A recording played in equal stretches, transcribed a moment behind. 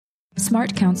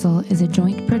Smart Counsel is a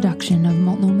joint production of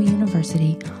Multnomah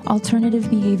University, Alternative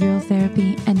Behavioral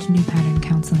Therapy, and New Pattern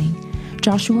Counseling.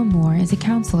 Joshua Moore is a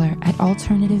counselor at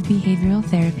Alternative Behavioral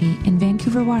Therapy in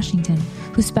Vancouver, Washington,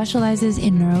 who specializes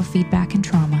in neurofeedback and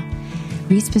trauma.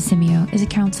 Reese Pasimio is a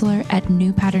counselor at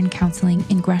New Pattern Counseling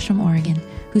in Gresham, Oregon,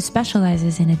 who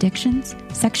specializes in addictions,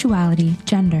 sexuality,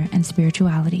 gender, and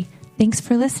spirituality. Thanks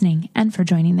for listening and for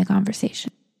joining the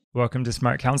conversation. Welcome to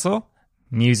Smart Counsel,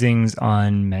 musings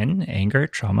on men, anger,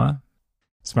 trauma.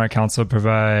 Smart Counsel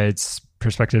provides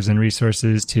perspectives and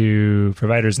resources to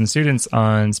providers and students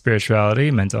on spirituality,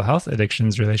 mental health,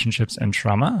 addictions, relationships, and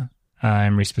trauma.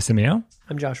 I'm Reese Pasimio.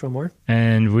 I'm Joshua Moore.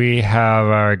 And we have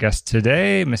our guest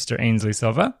today, Mr. Ainsley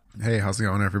Silva. Hey, how's it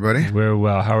going, everybody? We're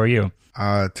well. How are you?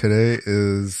 Today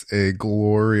is a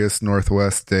glorious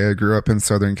Northwest day. I grew up in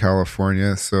Southern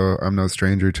California, so I'm no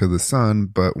stranger to the sun.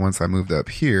 But once I moved up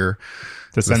here,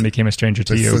 the sun became a stranger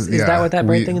to you. Is that what that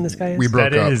bright thing in the sky is? We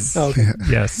broke that up. Is, oh, okay.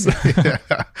 Yes. Yeah.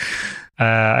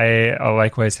 I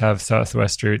likewise have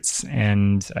Southwest roots,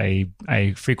 and I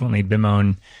frequently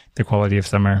bemoan the quality of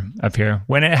summer up here.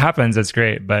 When it happens, it's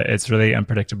great, but it's really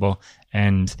unpredictable.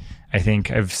 And I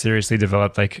think I've seriously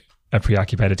developed like a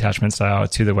preoccupied attachment style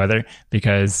to the weather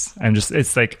because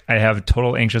it's like I have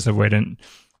total anxious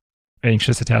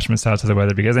attachment style to the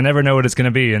weather because I never know what it's going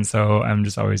to be. And so I'm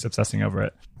just always obsessing over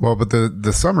it. Well, but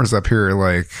the summers up here are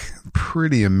like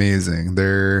pretty amazing.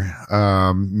 They're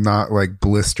not like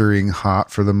blistering hot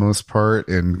for the most part,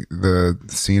 and the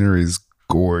scenery's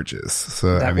gorgeous.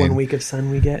 So that 1 week of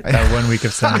sun we get. That 1 week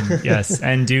of sun, yes.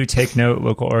 And do take note,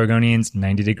 local Oregonians,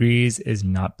 90 degrees is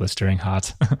not blistering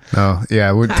hot. No,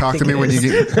 yeah. Talk to me when you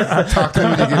get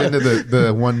into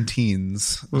the one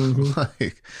teens. Mm-hmm.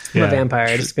 Like, I'm a vampire.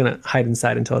 I'm just gonna hide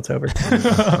inside until it's over.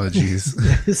 Oh,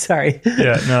 jeez. Sorry.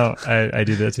 Yeah, no, I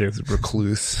do that too.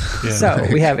 Recluse. Yeah. So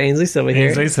we have Ainsley Silva here.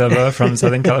 Ainsley Silva from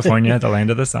Southern California, the land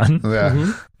of the sun.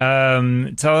 Yeah.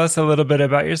 Mm-hmm. Tell us a little bit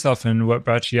about yourself and what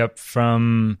brought you up from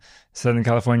Southern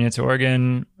California to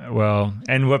Oregon. Well,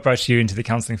 and what brought you into the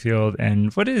counseling field,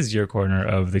 and what is your corner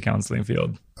of the counseling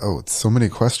field? Oh, it's so many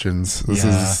questions.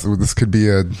 This could be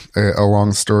a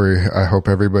long story. I hope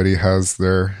everybody has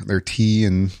their tea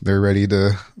and they're ready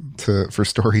to for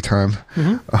story time.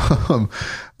 Mm-hmm.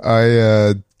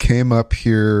 I came up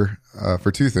here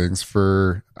for two things.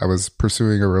 I was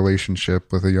pursuing a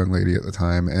relationship with a young lady at the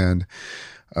time, and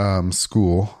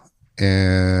school,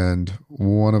 and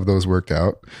one of those worked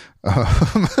out.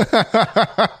 Was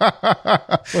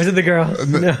it the girl?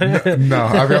 No,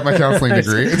 I've got my counseling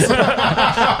degree.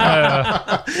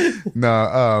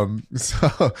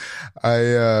 So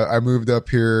I moved up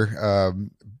here.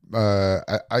 I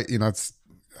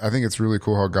think it's really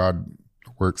cool how God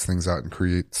works things out and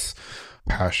creates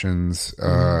passions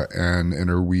and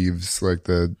interweaves like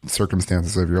the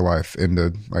circumstances of your life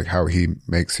into like how he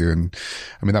makes you. And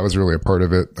I mean, that was really a part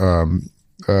of it.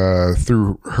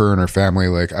 Through her and her family,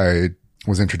 like I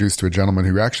was introduced to a gentleman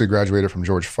who actually graduated from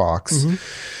George Fox.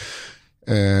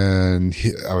 And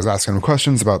I was asking him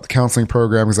questions about the counseling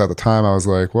program because at the time I was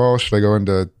like, well, should I go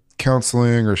into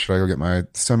counseling or should I go get my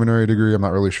seminary degree? I'm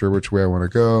not really sure which way I want to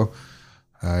go.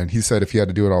 And he said if he had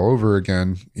to do it all over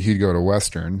again, he'd go to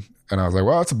Western. And I was like,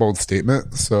 well, that's a bold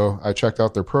statement. So I checked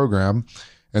out their program,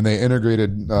 and they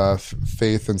integrated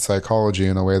faith and psychology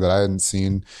in a way that I hadn't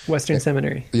seen. Western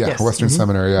Seminary. Yeah, yes. Western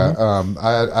Seminary. Yeah.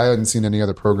 I hadn't seen any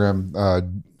other program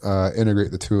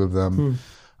integrate the two of them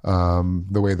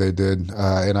the way they did.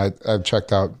 And I've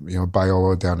checked out,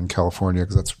 Biola down in California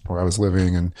because that's where I was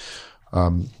living, and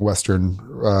Western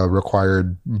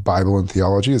required Bible and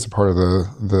theology as a part of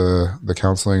the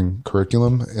counseling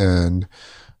curriculum. And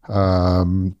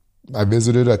I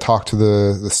visited, I talked to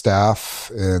the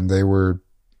staff, and they were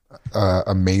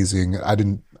amazing. I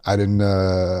didn't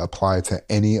apply to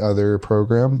any other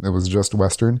program. It was just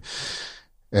Western.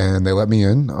 And they let me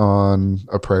in on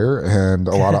a prayer and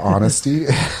a lot of honesty.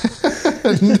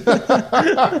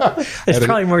 There's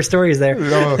probably more stories there.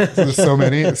 No, there's so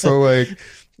many. So like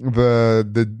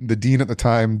the dean at the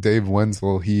time, Dave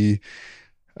Wenzel, he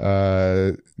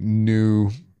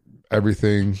knew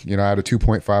everything. I had a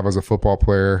 2.5 as a football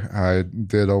player. I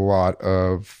did a lot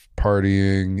of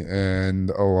partying and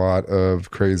a lot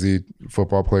of crazy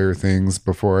football player things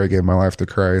before I gave my life to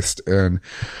Christ. And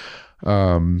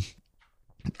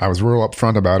I was real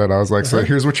upfront about it. I was like, so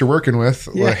here's what you're working with.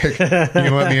 Yeah. Like, you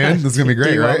can let me in? This is going to be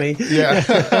great, right?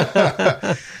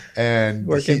 Yeah. And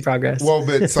work in progress. Well,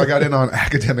 so I got in on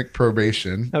academic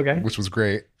probation, okay, which was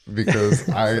great because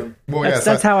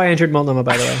that's how I entered Multnomah,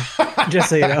 by the way. Just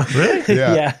so you know. Really?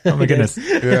 Yeah. Oh my goodness.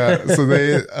 Yeah. So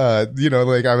they,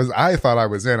 like I thought I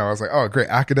was in. I was like, oh, great,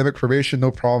 academic probation,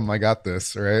 no problem. I got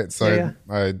this, right? So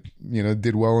I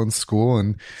did well in school,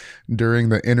 and during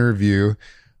the interview,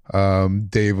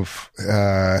 Dave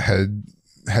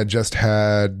had just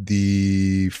had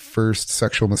the first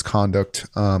sexual misconduct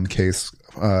case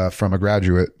from a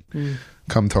graduate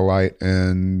come to light,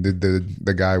 and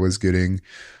the guy was getting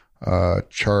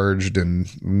charged,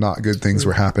 and not good things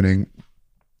were happening,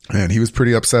 and he was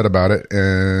pretty upset about it.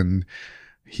 And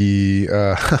he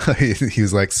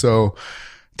was like, so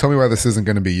tell me why this isn't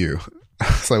going to be you.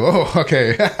 It's like, oh,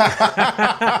 okay.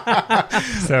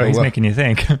 So he's making you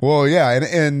think. Well, yeah.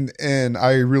 And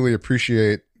I really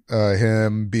appreciate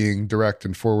him being direct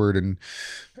and forward,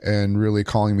 and really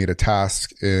calling me to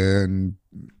task and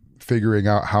figuring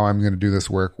out how I'm going to do this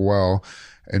work well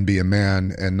and be a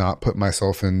man and not put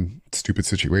myself in stupid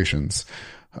situations.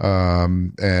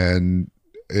 And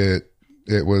it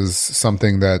was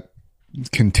something that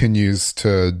continues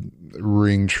to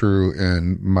ring true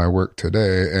in my work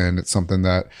today. And it's something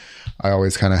that I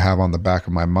always kind of have on the back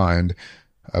of my mind,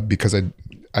 because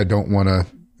I don't want to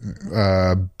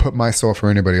put myself or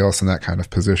anybody else in that kind of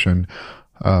position.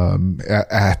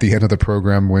 At the end of the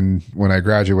program, when I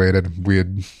graduated, we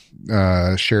had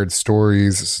shared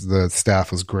stories. The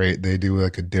staff was great. They do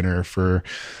like a dinner for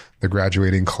the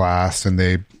graduating class, and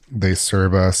they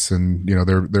serve us, and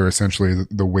they're essentially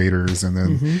the waiters. And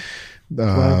then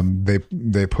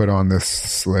they put on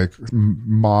this like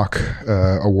mock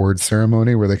award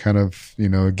ceremony where they kind of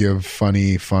give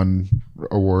fun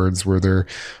awards where they're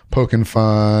poking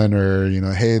fun, or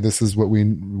hey, this is what we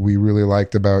really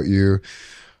liked about you.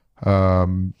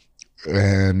 And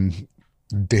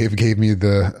Dave gave me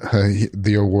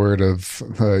the award of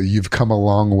 "You've come a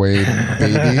long way,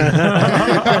 baby."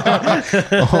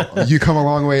 Oh, you come a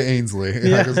long way, Ainsley.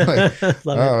 And I was like,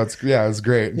 "Oh, it's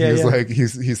great." Yeah, he was like,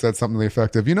 he said something to the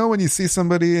effect of, when you see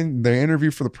somebody and they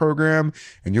interview for the program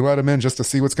and you let them in just to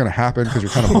see what's going to happen because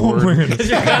you're kind of bored.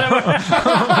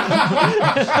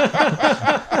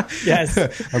 Yes, I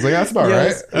was like, that's about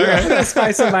right. Yeah, that's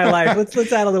spice in my life. Let's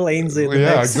add a little Ainsley. In the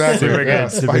mix. Exactly. Super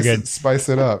good. Super good. Spice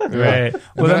it up. Right.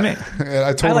 Well, and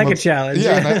I like a challenge.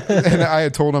 Yeah, and I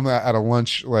had told him that at a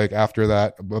lunch, like after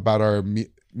that, about our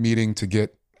meeting to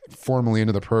get formally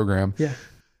into the program. Yeah,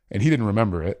 and he didn't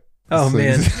remember it. Oh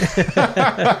man!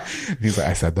 He's like,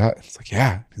 I said that. It's like,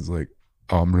 yeah. He's like,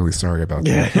 oh, I'm really sorry about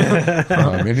that.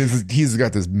 And he's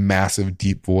got this massive,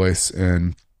 deep voice,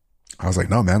 and I was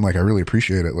like, no, man, like I really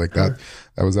appreciate it. Like that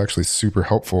was actually super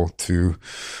helpful to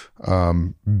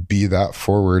be that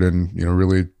forward and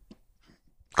really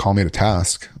call me to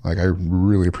task. Like I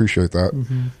really appreciate that.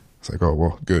 Mm-hmm. It's like, oh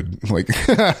well, good. Like,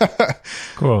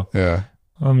 cool. Yeah.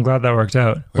 Well, I'm glad that worked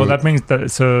out. Well, that brings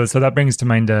so that brings to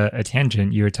mind a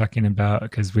tangent you were talking about,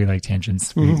 because we like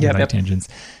tangents. We like tangents.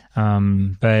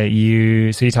 But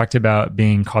you talked about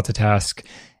being called to task,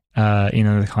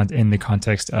 in the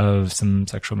context of some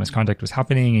sexual misconduct was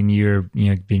happening, and you're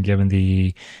being given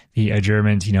the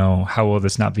adjournment. How will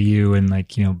this not be you? And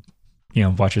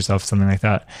watch yourself, something like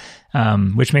that.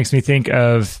 Which makes me think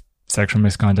of sexual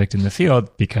misconduct in the field,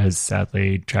 because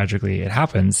sadly, tragically, it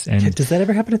happens. And does that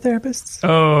ever happen to therapists?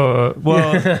 Oh,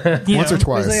 well, once or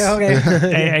twice.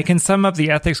 Okay. I can sum up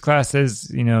the ethics class as,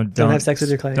 don't have sex with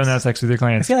your clients. Don't have sex with your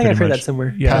clients. I feel like I've heard that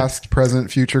somewhere. Yeah. Past,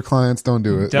 present, future clients, don't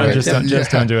do it. Don't do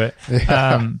it.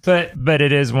 Yeah. But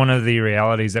it is one of the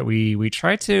realities that we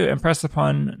try to impress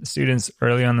upon students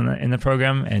early on in the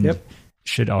program, and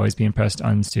should always be impressed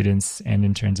on students and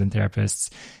interns and therapists,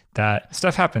 that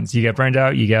stuff happens. You get burned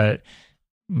out, you get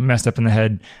messed up in the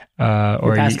head, or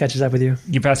your past catches up with you.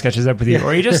 Your past catches up with you,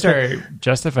 or you just start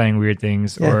justifying weird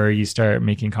things, or you start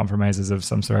making compromises of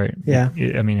some sort. Yeah.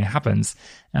 I mean, it happens.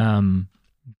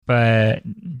 But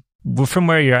from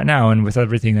where you're at now, and with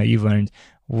everything that you've learned,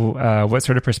 what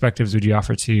sort of perspectives would you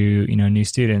offer to new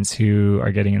students who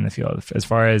are getting in the field, as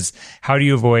far as how do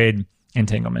you avoid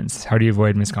entanglements? How do you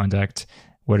avoid misconduct?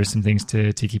 What are some things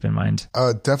to keep in mind?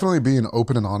 Definitely being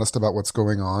open and honest about what's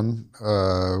going on,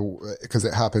 because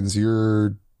it happens.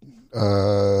 You're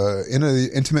in an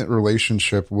intimate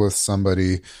relationship with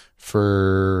somebody,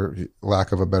 for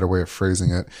lack of a better way of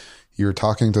phrasing it. You're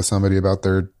talking to somebody about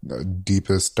their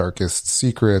deepest, darkest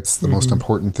secrets, the most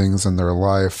important things in their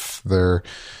life, their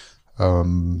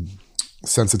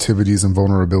sensitivities and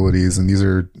vulnerabilities. And these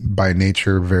are by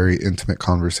nature very intimate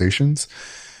conversations.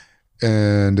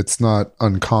 And it's not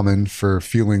uncommon for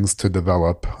feelings to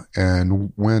develop.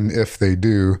 And if they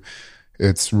do,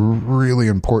 it's really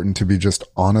important to be just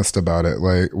honest about it.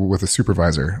 Like with a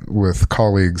supervisor, with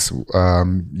colleagues,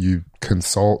 you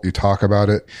consult, you talk about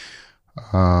it.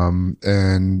 From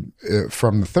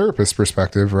the therapist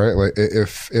perspective, right? Like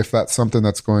if that's something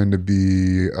that's going to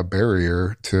be a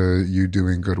barrier to you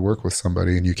doing good work with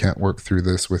somebody and you can't work through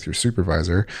this with your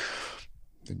supervisor,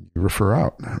 then you refer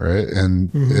out, right?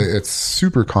 And it's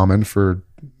super common for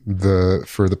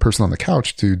the person on the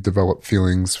couch to develop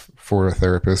feelings for a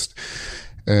therapist.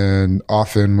 And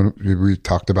often when we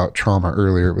talked about trauma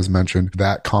earlier, it was mentioned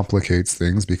that complicates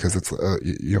things because it's,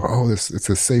 it's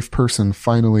a safe person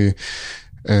finally,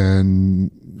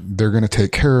 and they're going to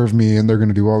take care of me and they're going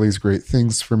to do all these great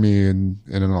things for me. And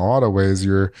in a lot of ways,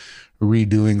 you're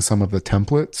redoing some of the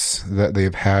templates that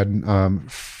they've had,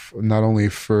 not only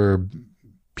for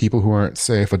people who aren't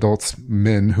safe, adults,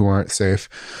 men who aren't safe,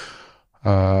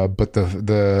 but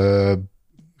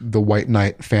the white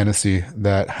knight fantasy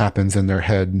that happens in their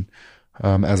head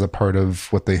as a part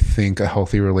of what they think a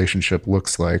healthy relationship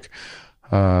looks like.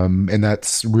 And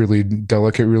that's really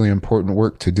delicate, really important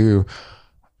work to do,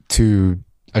 to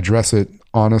address it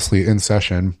honestly in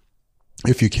session.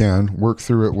 If you can, work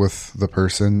through it with the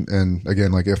person. And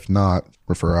again, like if not,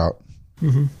 refer out.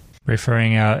 Mm-hmm.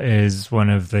 Referring out is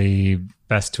one of the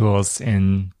best tools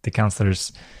in the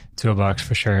counselor's toolbox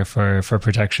for sure, for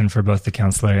protection for both the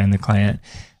counselor and the client.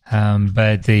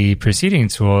 But the preceding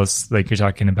tools, like you're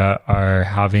talking about, are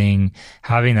having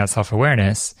that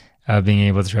self-awareness of being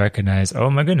able to recognize, oh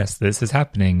my goodness, this is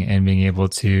happening, and being able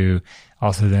to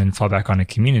also then fall back on a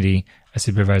community, a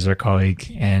supervisor, a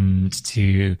colleague, and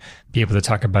to be able to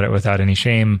talk about it without any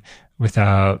shame,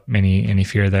 without any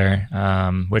fear there,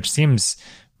 which seems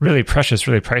really precious,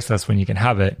 really priceless when you can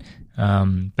have it.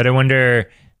 But I wonder,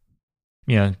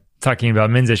 talking about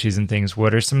men's issues and things,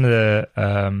 what are some of the,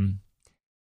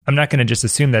 I'm not going to just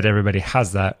assume that everybody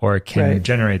has that or can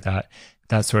generate that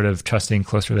sort of trusting,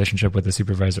 close relationship with a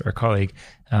supervisor or colleague.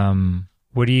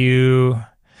 What do you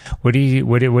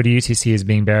see as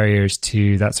being barriers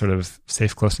to that sort of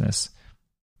safe closeness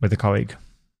with a colleague?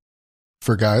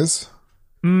 For guys?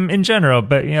 In general,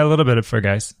 but a little bit for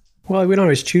guys. Well, we don't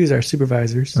always choose our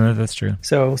supervisors. That's true.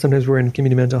 So sometimes we're in a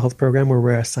community mental health program where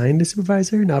we're assigned a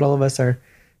supervisor. Not all of us are,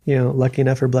 lucky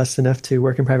enough or blessed enough to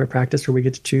work in private practice where we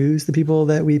get to choose the people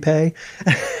that we pay,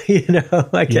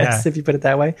 I guess, if you put it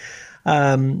that way.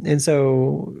 And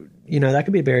so, that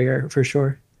could be a barrier for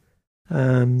sure.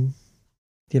 You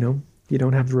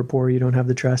don't have the rapport, you don't have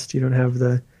the trust, you don't have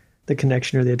the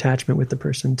connection or the attachment with the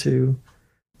person to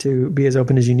be as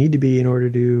open as you need to be in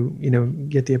order to,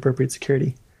 get the appropriate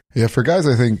security. Yeah, for guys,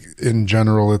 I think in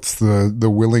general, it's the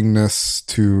willingness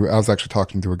to, I was actually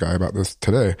talking to a guy about this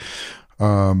today,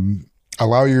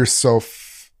 allow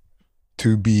yourself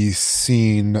to be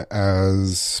seen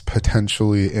as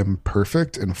potentially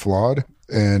imperfect and flawed,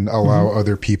 and allow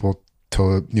other people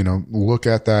to, look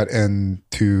at that and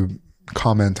to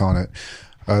comment on it.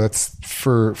 That's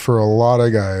for a lot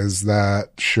of guys, that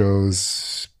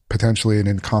shows potentially an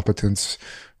incompetence,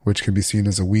 which can be seen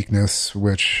as a weakness,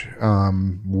 which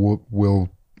will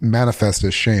manifest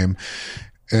as shame.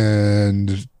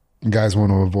 And guys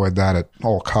want to avoid that at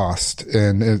all cost.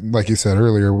 And like you said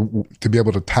earlier, to be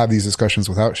able to have these discussions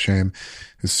without shame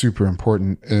is super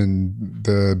important. And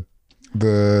the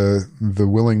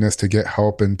willingness to get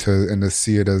help and to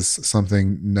see it as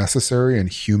something necessary and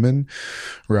human,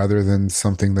 rather than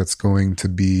something that's going to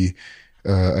be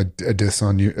a diss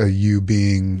on you, you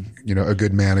being, a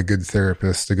good man, a good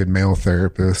therapist, a good male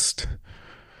therapist.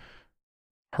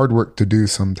 Hard work to do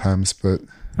sometimes, but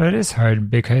it is hard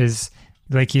because,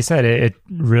 like you said, it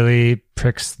really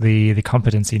pricks the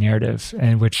competency narrative,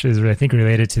 and which is, I think,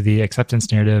 related to the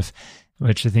acceptance narrative,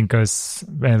 which I think goes,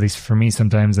 at least for me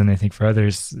sometimes, and I think for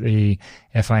others,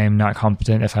 if I am not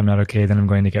competent, if I'm not okay, then I'm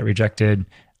going to get rejected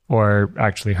or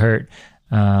actually hurt.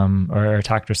 Or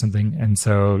attacked or something. And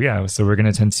so, so we're going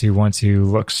to tend to want to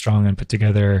look strong and put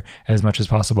together as much as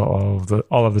possible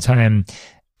all of the time,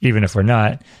 even if we're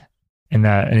not. And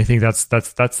I think that's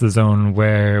the zone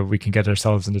where we can get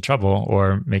ourselves into trouble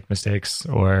or make mistakes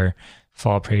or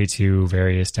fall prey to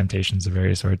various temptations of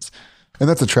various sorts. And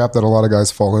that's a trap that a lot of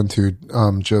guys fall into,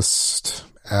 just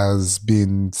as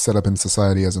being set up in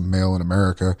society as a male in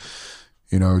America.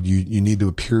 You need to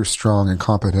appear strong and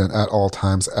competent at all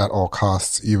times, at all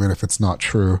costs, even if it's not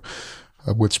true,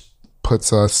 which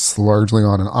puts us largely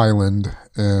on an island.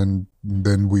 And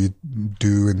then we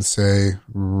do and say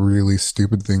really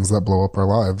stupid things that blow up our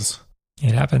lives.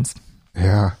 It happens.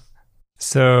 Yeah.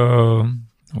 So,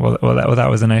 well, that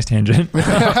was a nice tangent.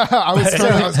 I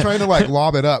was trying to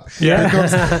lob it up.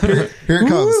 Yeah. Here it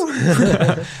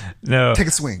comes. No. Take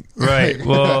a swing. Right.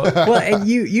 Well, and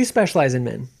you specialize in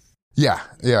men. Yeah.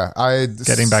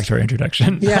 Getting back to our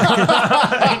introduction.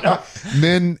 Yeah.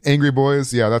 Men, angry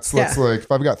boys. Yeah, that's like,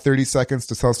 if I've got 30 seconds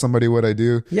to tell somebody what I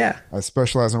do. Yeah. I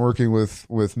specialize in working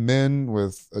with men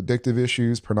with addictive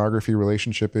issues, pornography,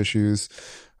 relationship issues,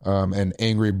 and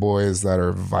angry boys that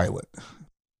are violent.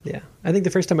 Yeah. I think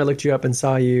the first time I looked you up and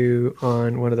saw you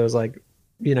on one of those, like,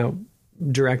 you know,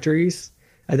 directories,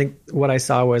 I think what I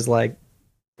saw was like,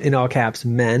 in all caps,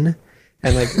 men,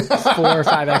 and like 4 or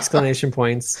 5 exclamation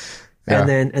points. Yeah.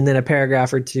 And then a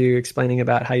paragraph or 2 explaining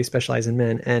about how you specialize in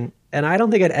men. And I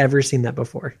don't think I'd ever seen that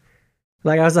before.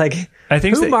 Like, I was like, I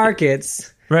think who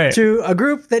markets to a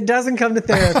group that doesn't come to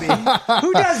therapy?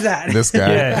 Who does that? This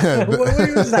guy. Yeah. What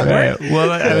does that work? Well,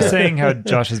 I was saying how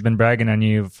Josh has been bragging on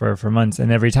you for months,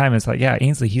 and every time it's like, yeah,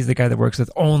 Ainsley, he's the guy that works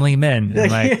with only men. And I'm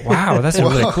like, wow, that's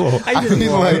really cool. I mean,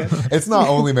 like, it's not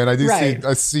only men. I do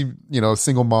see, you know,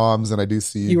 single moms, and I do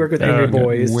see you work with angry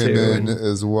boys, women too,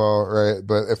 as well, right?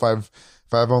 But if I've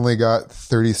only got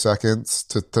 30 seconds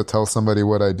to tell somebody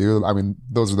what I do, I mean,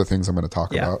 those are the things I'm going to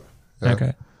talk about. Yeah.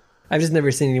 Okay. I've just never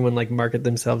seen anyone like market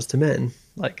themselves to men.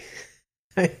 Like,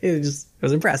 I was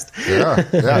impressed. Yeah.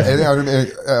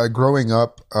 And, growing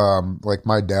up, like,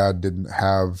 my dad didn't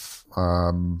have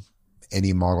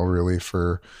any model really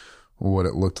for what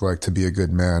it looked like to be a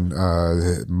good man.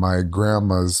 My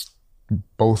grandma's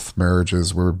both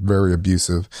marriages were very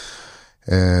abusive,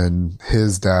 and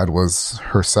his dad was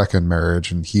her second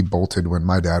marriage, and he bolted when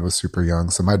my dad was super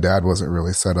young. So my dad wasn't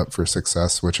really set up for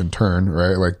success, which in turn,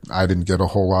 right, like, I didn't get a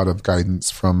whole lot of guidance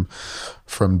from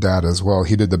dad as well.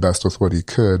 He did the best with what he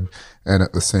could, and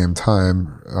at the same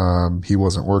time, he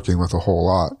wasn't working with a whole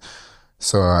lot.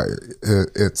 So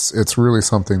it's really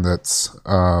something that's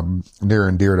near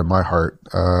and dear to my heart,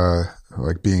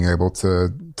 like being able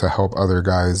to help other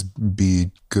guys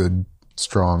be good,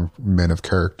 strong men of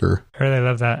character. I really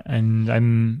love that, and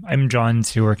I'm drawn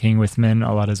to working with men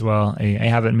a lot as well. I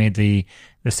haven't made the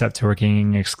step to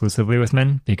working exclusively with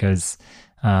men because,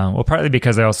 well, partly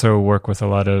because I also work with a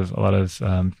lot of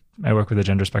I work with the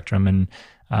gender spectrum and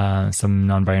some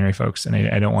non-binary folks, and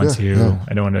I don't want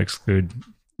to exclude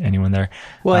anyone there.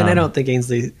 Well, and I don't think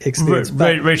Ainsley excludes.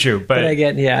 Right, true. But I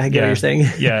get what you're saying.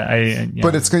 Yeah,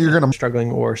 But you're going to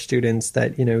struggling or students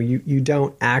that, you know, you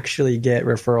don't actually get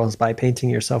referrals by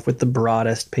painting yourself with the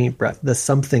broadest paintbrush, the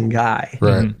something guy.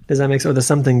 Right. Does that make sense? Or the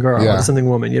something girl, or the something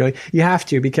woman. You know, you have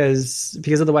to because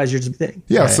otherwise you're just a thing.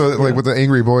 Yeah. Right? So like with the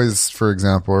angry boys, for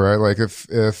example, right? Like if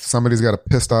somebody's got a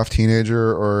pissed off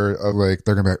teenager, or like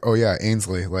they're gonna be like, oh yeah,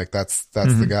 Ainsley, like that's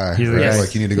the guy. He's right? Yes.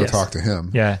 Like you need to go talk to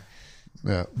him. Yeah.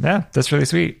 Yeah, that's really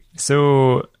sweet.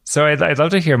 So I'd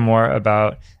love to hear more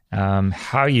about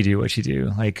how you do what you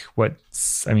do. Like,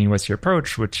 what's your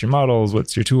approach? What's your models?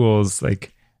 What's your tools?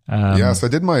 Like, so I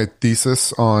did my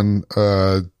thesis on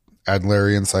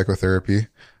Adlerian psychotherapy.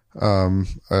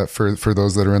 For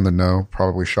those that are in the know,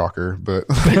 probably shocker, but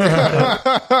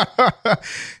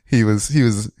he was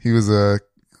a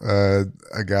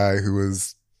guy who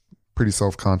was pretty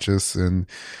self-conscious, and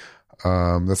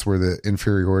that's where the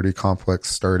inferiority complex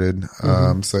started.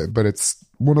 But it's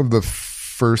one of the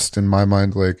first, in my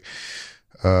mind, like,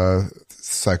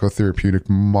 psychotherapeutic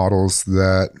models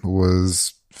that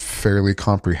was fairly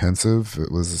comprehensive.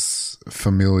 It was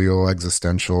familial,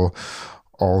 existential,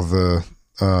 all the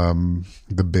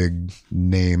big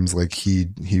names. Like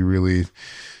he really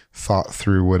thought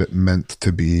through what it meant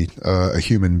to be a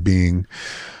human being.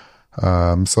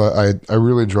 So I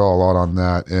really draw a lot on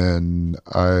that, and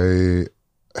I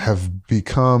have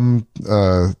become,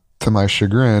 to my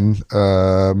chagrin,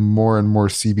 more and more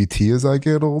CBT as I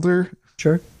get older.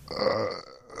 Sure.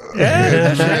 We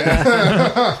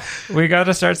got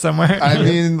to start somewhere. I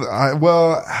mean,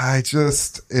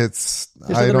 There's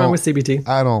nothing wrong with CBT.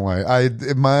 I don't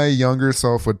like, my younger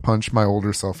self would punch my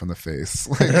older self in the face.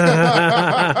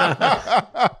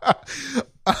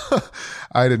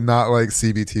 I did not like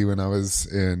CBT when I was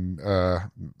in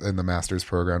the master's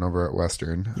program over at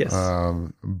Western. Yes.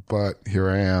 But here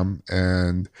I am,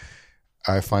 and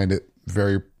I find it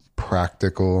very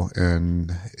practical,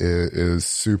 and it is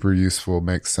super useful,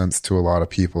 makes sense to a lot of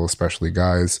people, especially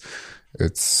guys.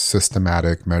 It's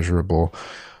systematic, measurable.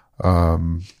 I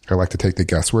like to take the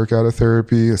guesswork out of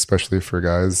therapy, especially for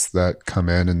guys that come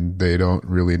in and they don't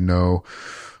really know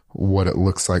what it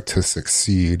looks like to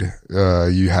succeed.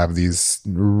 You have these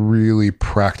really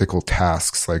practical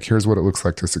tasks. Like, here's what it looks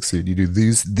like to succeed. You do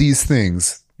these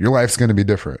things. Your life's going to be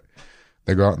different.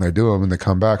 They go out and they do them, and they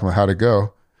come back and like, how'd it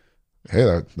go?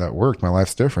 Hey, that worked. My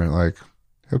life's different. Like,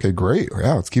 okay, great.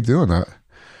 Yeah, let's keep doing that.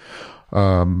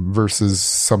 Versus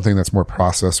something that's more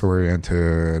process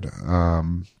oriented,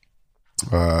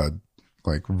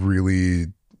 like really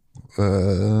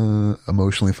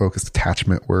emotionally focused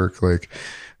attachment work, like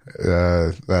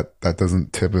that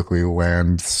doesn't typically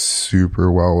land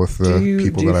super well with the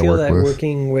people that I work with. Do you feel that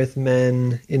working with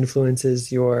men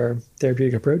influences your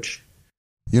therapeutic approach?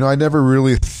 I never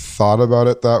really thought about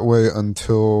it that way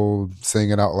until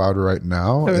saying it out loud right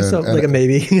now. Like a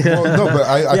maybe. Well, no, but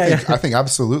I think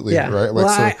absolutely, right? Like,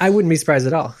 well, I wouldn't be surprised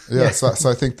at all. Yeah. So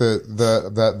I think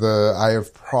that I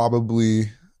have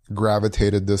probably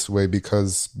gravitated this way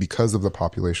because of the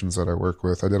populations that I work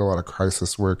with. I did a lot of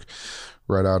crisis work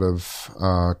right out of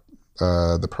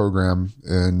the program,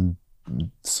 and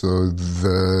so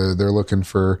they're looking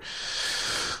for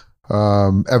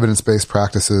evidence-based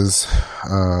practices,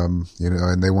 and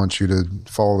they want you to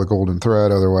follow the golden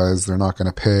thread. Otherwise, they're not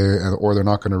going to pay, or they're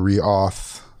not going to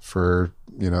re-auth for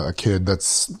a kid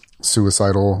that's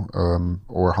suicidal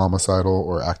or homicidal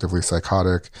or actively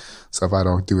psychotic. So if I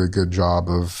don't do a good job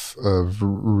of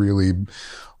really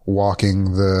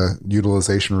walking the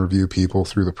utilization review people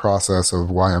through the process of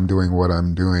why I'm doing what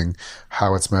I'm doing,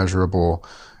 how it's measurable,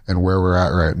 and where we're at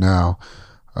right now,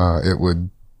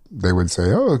 they would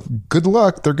say, "Oh, good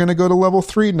luck. They're going to go to level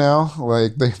 3 now.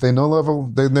 Like they no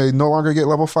longer get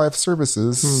level 5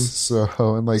 services." So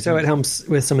it helps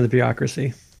with some of the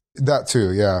bureaucracy. That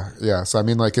too, yeah. So I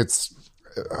mean, like it's,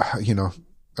 I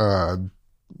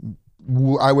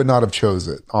would not have chose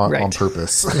it on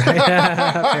purpose.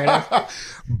 Fair enough.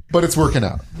 But it's working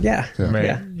out. Yeah. Right.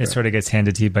 Yeah. It sort of gets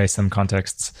handed to you by some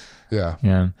contexts. Yeah.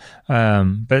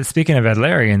 But speaking of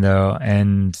Adlerian, though,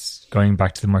 and going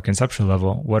back to the more conceptual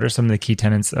level, what are some of the key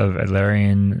tenets of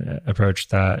Adlerian approach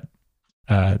that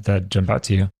jump out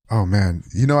to you? Oh man,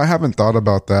 I haven't thought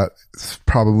about that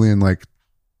probably in like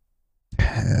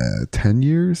 10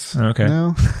 years. Okay.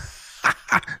 Now.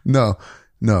 No.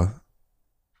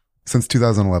 Since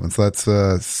 2011, so that's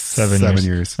 7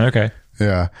 years. Okay.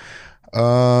 Yeah.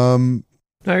 I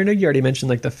know you already mentioned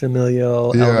like the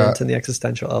familial element and the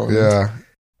existential element. Yeah.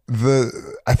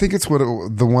 I think it's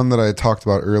the one that I talked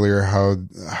about earlier,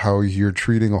 how you're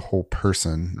treating a whole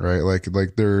person, right? Like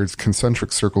there's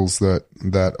concentric circles that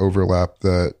overlap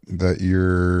that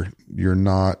you're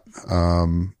not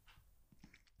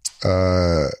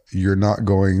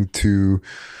going to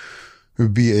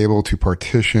be able to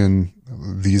partition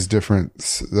these different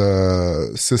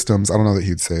systems. I don't know that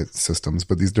he'd say systems,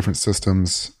 but these different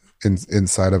systems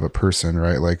inside of a person,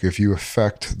 right? Like if you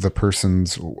affect the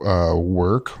person's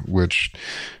work, which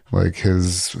like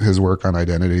his work on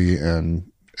identity and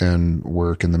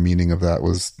work and the meaning of that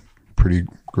was pretty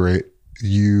great,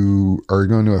 you are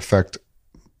going to affect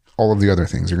all of the other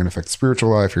things. You're going to affect spiritual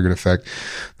life. You're going to affect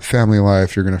family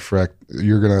life. You're going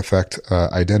to affect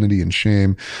identity and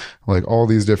shame. Like all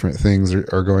these different things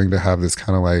are going to have this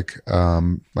kind of like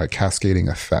cascading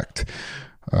effect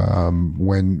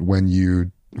when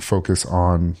you focus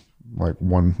on like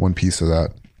one piece of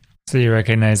that. So you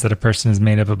recognize that a person is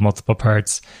made up of multiple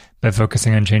parts by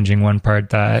focusing on changing one part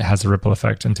that has a ripple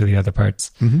effect into the other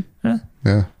parts. Mm-hmm.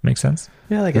 Yeah. Makes sense.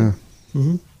 Yeah, I like it.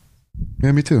 Mm-hmm.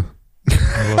 Yeah, me too.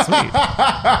 Well, sweet.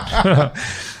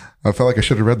 I felt like I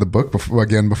should have read the book before I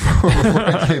came in.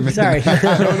 Sorry.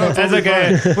 No, that's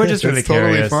okay. We're just really curious.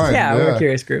 Totally fine. Yeah, we're a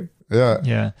curious group.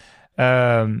 Yeah.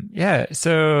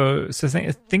 So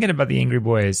thinking about the angry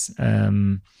boys,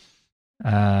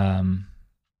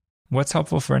 what's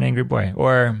helpful for an angry boy?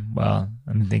 Or, well,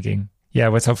 I'm thinking,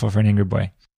 what's helpful for an angry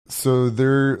boy? So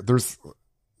there's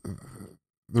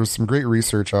some great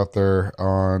research out there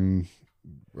on,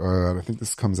 I think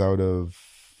this comes out of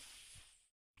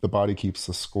The Body Keeps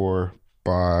the Score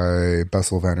by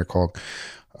Bessel van der Kolk.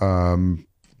 When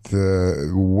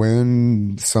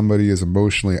somebody is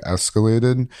emotionally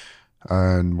escalated,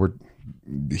 and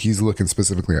he's looking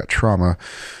specifically at trauma,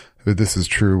 but this is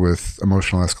true with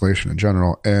emotional escalation in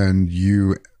general, and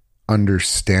you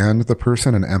understand the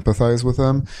person and empathize with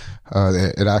them,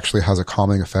 it actually has a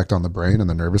calming effect on the brain and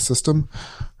the nervous system.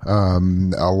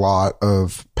 A lot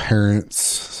of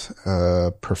parents,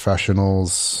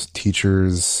 professionals,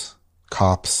 teachers,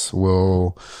 cops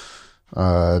will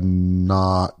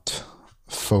not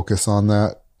focus on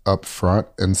that up front.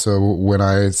 And so when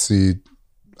I see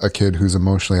a kid who's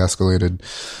emotionally escalated,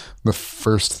 the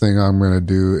first thing I'm going to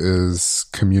do is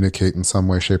communicate in some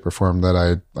way, shape, or form that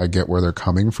I get where they're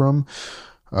coming from.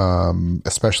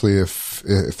 Especially if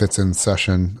it's in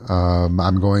session,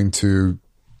 I'm going to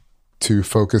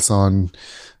focus on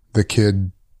the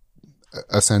kid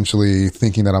essentially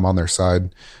thinking that I'm on their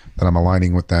side, that I'm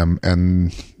aligning with them,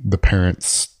 and the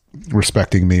parents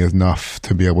respecting me enough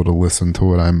to be able to listen to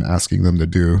what I'm asking them to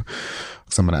do.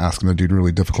 because I'm going to ask them to do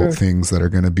really difficult things that are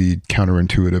going to be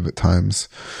counterintuitive at times.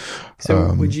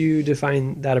 So would you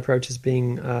define that approach as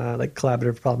being like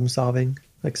collaborative problem solving?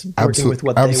 Like working with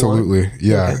what absolutely. they want?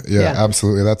 Yeah. Okay. Yeah,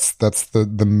 absolutely. That's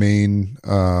the main,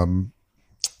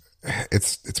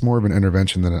 it's more of an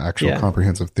intervention than an actual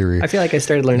comprehensive theory. I feel like I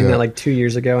started learning that like 2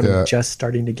 years ago, and I'm just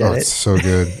starting to get it. It's so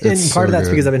good. And part of that's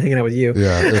because I've been hanging out with you.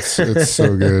 Yeah, it's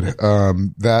so good.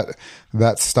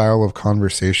 That style of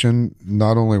conversation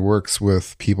not only works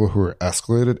with people who are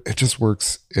escalated, it just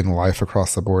works in life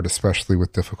across the board, especially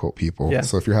with difficult people. Yeah.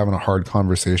 So if you're having a hard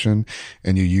conversation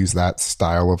and you use that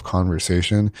style of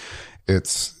conversation,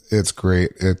 it's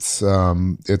great. It's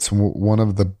one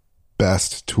of the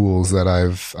best tools that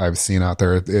I've seen out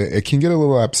there. It can get a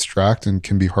little abstract and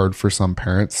can be hard for some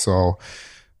parents. So I'll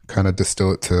kind of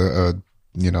distill it to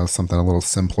something a little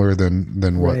simpler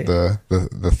than what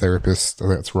the therapist,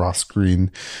 that's Ross Greene,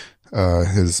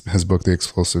 his book, The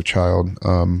Explosive Child.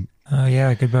 Oh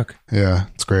yeah, good book. Yeah,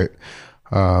 it's great.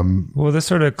 Well, this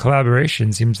sort of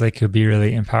collaboration seems like it could be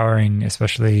really empowering,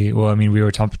 especially, well, I mean, we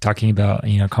were talking about,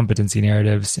 competency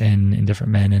narratives in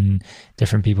different men and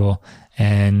different people,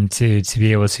 and to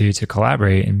be able to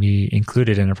collaborate and be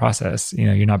included in a process.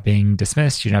 You're not being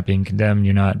dismissed, you're not being condemned,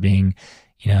 you're not being,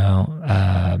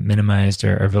 minimized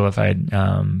or vilified.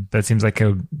 That seems like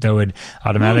that would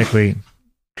automatically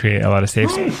create a lot of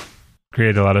safe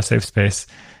space,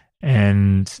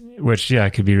 and which,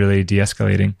 could be really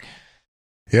de-escalating.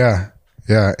 Yeah.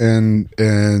 And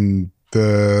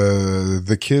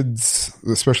the kids,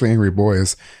 especially angry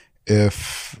boys,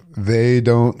 if they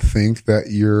don't think that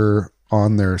you're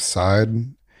on their side,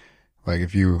 like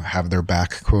if you have their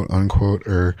back, quote unquote,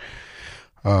 or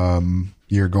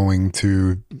you're going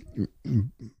to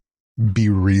be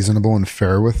reasonable and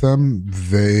fair with them,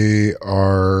 they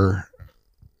are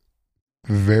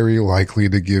very likely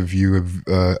to give you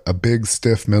a big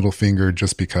stiff middle finger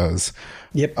just because.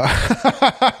 Yep.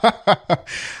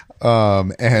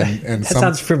 And that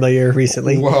sounds familiar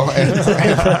recently. Well,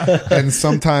 and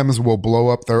sometimes will blow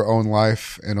up their own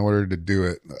life in order to do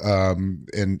it,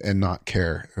 and not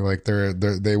care. Like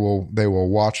they will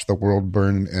watch the world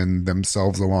burn and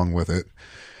themselves along with it.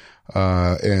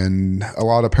 And a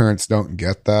lot of parents don't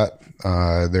get that.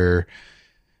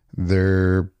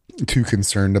 They're too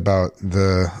concerned about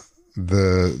the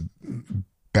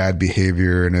bad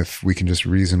behavior, and if we can just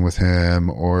reason with him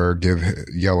or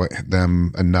yell at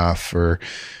them enough, or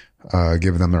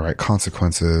give them the right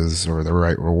consequences or the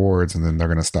right rewards, and then they're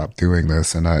going to stop doing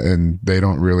this. And they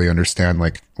don't really understand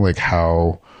like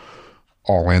how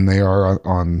all in they are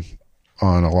on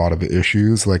a lot of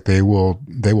issues. Like they will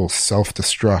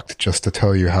self-destruct just to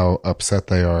tell you how upset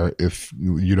they are if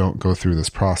you don't go through this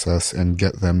process and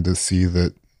get them to see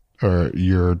that, or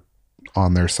you're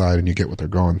on their side and you get what they're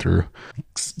going through.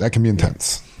 That can be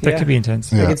intense. That could be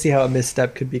intense. I can see how a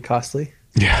misstep could be costly.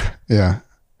 Yeah.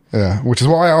 Which is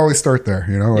why I always start there,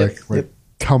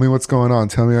 tell me what's going on.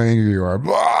 Tell me how angry you are.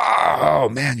 Oh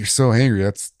man, you're so angry.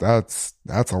 That's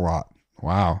a lot.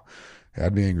 Wow. Yeah,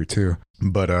 I'd be angry too.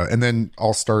 But, and then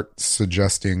I'll start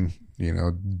suggesting,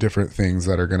 different things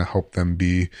that are going to help them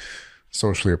be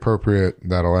socially appropriate.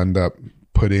 That'll end up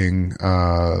putting,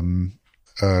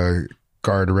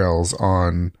 guardrails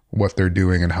on what they're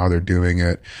doing and how they're doing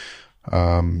it.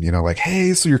 Like,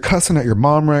 hey, so you're cussing at your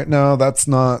mom right now. That's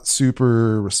not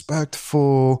super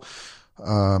respectful.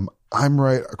 I'm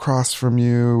right across from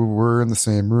you. We're in the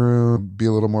same room. Be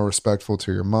a little more respectful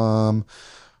to your mom.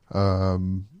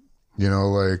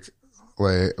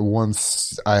 Like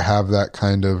once I have that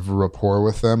kind of rapport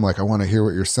with them, like I want to hear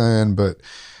what you're saying, but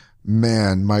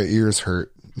man, my ears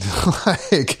hurt.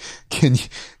 Like, can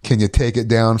you take it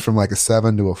down from like a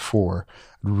 7 to a 4?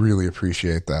 I'd really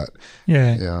appreciate that.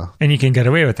 Yeah. And you can get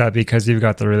away with that because you've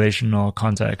got the relational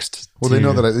context. Well, they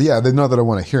know that they know that I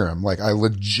want to hear them. Like I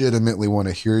legitimately want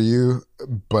to hear you,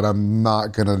 but I'm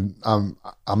not gonna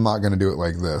do it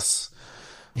like this.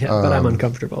 Yeah, but I'm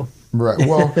uncomfortable. Right.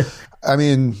 Well, I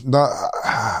mean,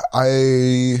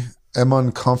 I am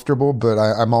uncomfortable, but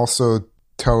I'm also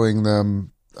telling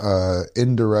them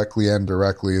indirectly and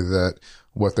directly that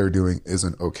what they're doing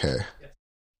isn't okay.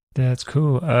 That's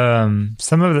cool.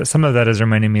 Some of that is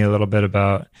reminding me a little bit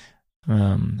about,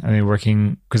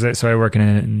 working, because I work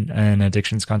in an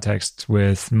addictions context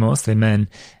with mostly men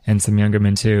and some younger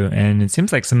men too. And it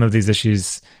seems like some of these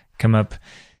issues come up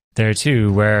there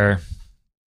too, where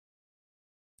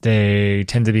they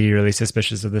tend to be really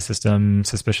suspicious of the system,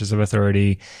 suspicious of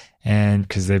authority, and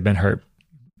because they've been hurt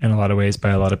in a lot of ways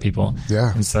by a lot of people.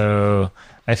 Yeah. And so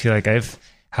I feel like I've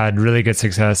had really good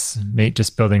success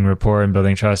just building rapport and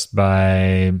building trust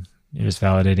by just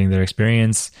validating their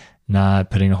experience not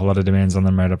putting a whole lot of demands on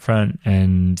them right up front,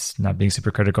 and not being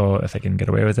super critical if I can get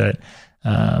away with it.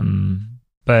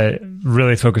 But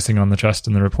really focusing on the trust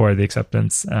and the rapport, the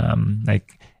acceptance,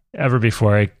 like ever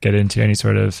before I get into any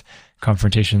sort of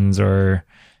confrontations or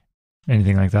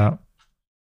anything like that.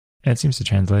 It seems to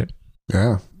translate.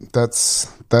 Yeah,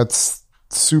 that's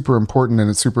super important, and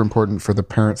it's super important for the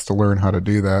parents to learn how to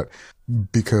do that,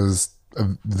 because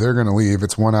they're going to leave.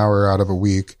 It's 1 hour out of a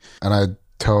week, and I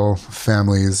tell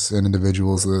families and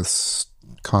individuals this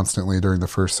constantly during the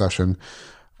first session.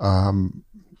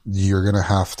 You're going to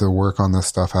have to work on this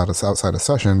stuff outside of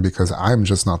session, because I'm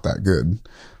just not that good.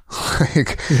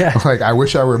 Like I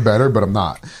wish I were better, but I'm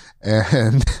not.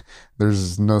 And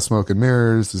there's no smoke and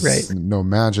mirrors. There's no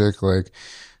magic. Like,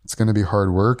 it's going to be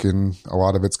hard work, and a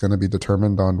lot of it's going to be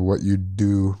determined on what you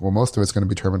do. Well, most of it's going to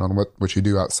be determined on what you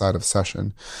do outside of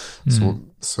session.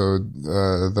 So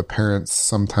the parents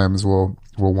sometimes will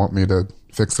want me to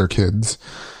fix their kids.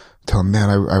 Tell them, man,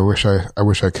 I wish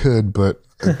I could, but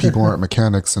people aren't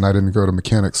mechanics, and I didn't go to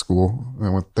mechanic school. I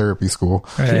went therapy school.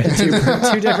 Right.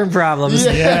 two different problems.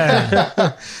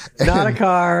 Yeah. Not a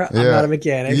car. I'm not a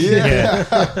mechanic. Yeah.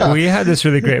 Well, you had this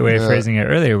really great way of phrasing it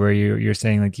earlier, where you're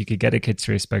saying like you could get a kid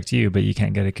to respect you, but you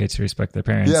can't get a kid to respect their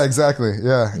parents. Yeah, exactly.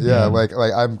 Yeah. Like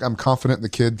I'm confident the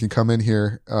kid can come in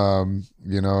here, and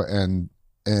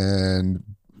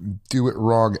do it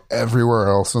wrong everywhere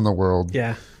else in the world.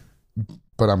 Yeah.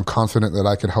 But I'm confident that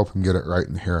I could help him get it right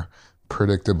in here,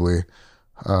 predictably.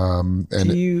 And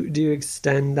do you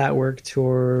extend that work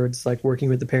towards like working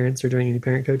with the parents or doing any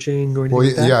parent coaching or anything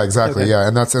like that? Yeah, exactly. Okay. Yeah.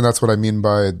 And that's what I mean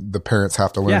by the parents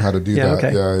have to learn how to do that.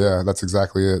 Okay. Yeah. That's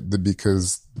exactly it.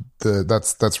 Because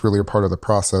that's really a part of the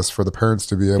process for the parents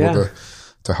to be able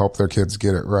to help their kids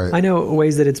get it right. I know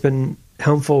ways that it's been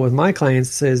helpful with my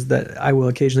clients is that I will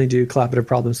occasionally do collaborative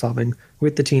problem solving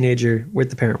with the teenager,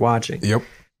 with the parent watching. Yep.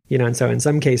 And so in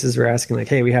some cases we're asking like,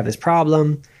 hey, we have this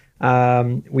problem.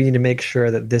 We need to make sure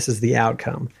that this is the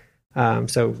outcome.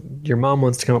 So your mom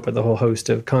wants to come up with a whole host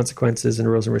of consequences and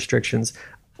rules and restrictions.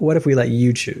 What if we let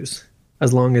you choose,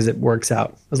 as long as it works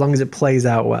out, as long as it plays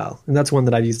out well? And that's one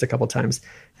that I've used a couple of times.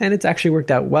 And it's actually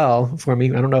worked out well for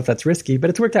me. I don't know if that's risky, but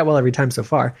it's worked out well every time so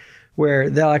far, where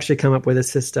they'll actually come up with a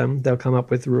system. They'll come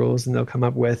up with rules, and they'll come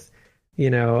up with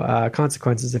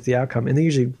consequences if the outcome. And they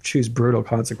usually choose brutal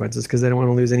consequences because they don't want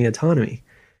to lose any autonomy.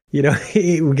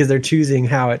 Because they're choosing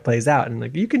how it plays out. And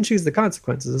like, you can choose the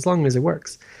consequences as long as it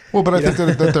works. Well, but I think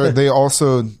that they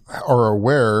also are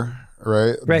aware,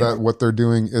 right, that what they're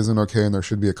doing isn't okay, and there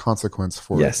should be a consequence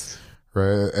for it.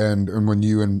 Right. And when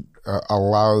you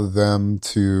allow them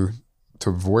to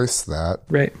voice that,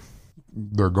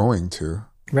 they're going to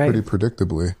pretty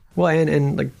predictably. Well,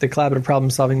 and like the collaborative problem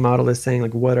solving model is saying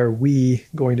like, what are we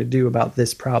going to do about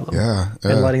this problem?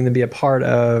 And letting them be a part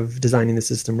of designing the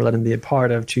system, or letting them be a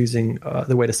part of choosing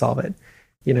the way to solve it,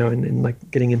 and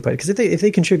like getting input. Because if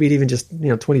they contribute even just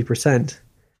 20%,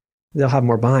 they'll have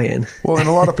more buy-in. Well, and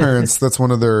a lot of parents, that's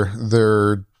one of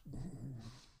their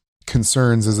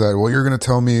concerns is that, well, you're going to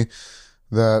tell me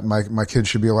that my kid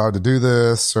should be allowed to do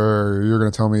this, or you're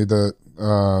going to tell me that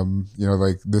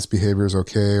like this behavior is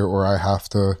okay, or I have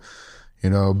to,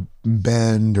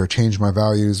 bend or change my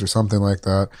values or something like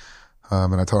that.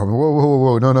 And I tell them,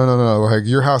 whoa, no. Like,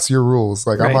 your house, your rules.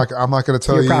 Like, I'm not going to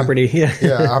tell your you property.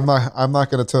 I'm not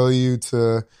going to tell you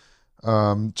to,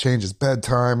 change his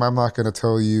bedtime. I'm not going to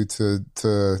tell you to,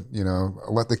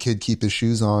 let the kid keep his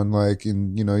shoes on. Like,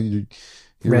 you're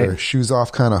a shoes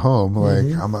off kind of home. Like,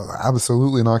 I'm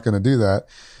absolutely not going to do that.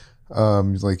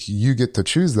 Like, you get to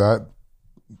choose that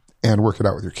and work it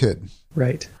out with your kid.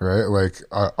 Right. Like,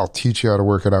 I'll teach you how to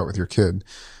work it out with your kid.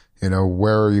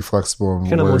 Where are you flexible and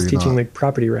kind of where almost are you teaching not? Like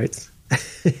property rights.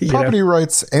 Property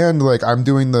rights, and like I'm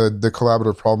doing the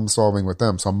collaborative problem solving with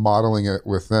them. So I'm modeling it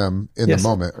with them in the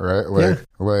moment, right?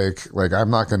 Like I'm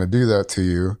not going to do that to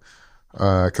you.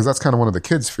 Cause that's kind of one of the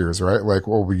kids' fears, right? Like,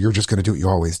 well, you're just going to do what you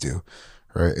always do.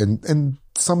 Right. And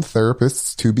some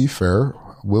therapists, to be fair,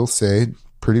 will say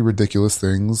pretty ridiculous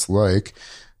things like,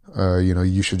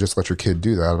 you should just let your kid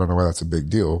do that. I don't know why that's a big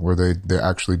deal, where they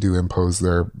actually do impose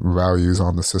their values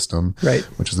on the system,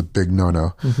 which is a big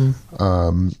no-no.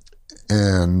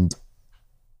 And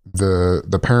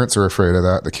the parents are afraid of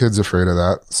that. The kid's afraid of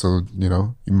that. So,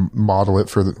 you model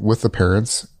it with the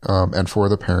parents, and for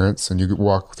the parents, and you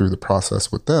walk through the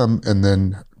process with them, and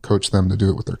then coach them to do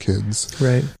it with their kids.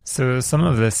 Right. So some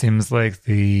of this seems like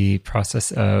the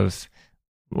process of,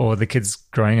 the kid's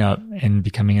growing up and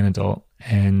becoming an adult.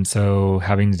 And so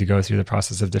having to go through the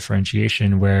process of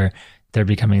differentiation, where they're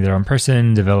becoming their own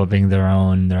person, developing their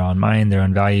own mind, their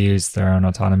own values, their own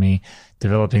autonomy,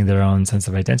 developing their own sense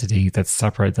of identity that's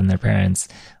separate than their parents.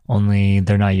 Only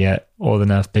they're not yet old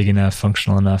enough, big enough,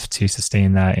 functional enough to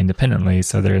sustain that independently.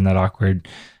 So they're in that awkward.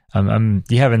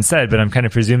 You haven't said, but I'm kind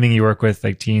of presuming you work with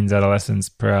like teens, adolescents,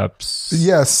 perhaps.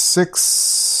 Yeah,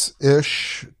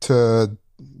 6-ish to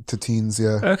teens.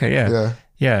 Yeah. Okay.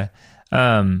 Yeah.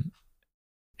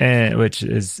 And which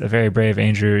is a very brave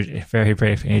age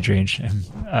range.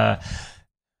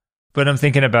 But I'm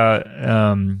thinking about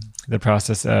the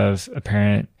process of a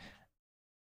parent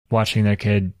watching their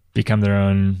kid become their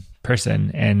own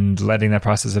person and letting that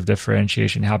process of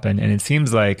differentiation happen. And it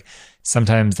seems like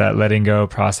sometimes that letting go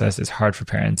process is hard for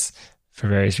parents for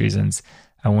various reasons.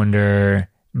 I wonder,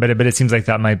 but it seems like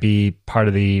that might be one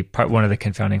of the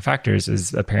confounding factors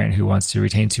is a parent who wants to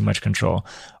retain too much control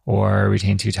or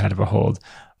retain too tight of a hold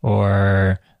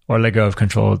or let go of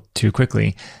control too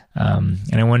quickly. And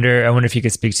I wonder if you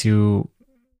could speak to,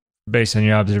 based on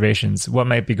your observations, what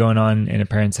might be going on in a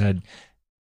parent's head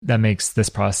that makes this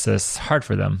process hard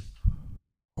for them.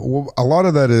 Well, a lot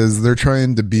of that is they're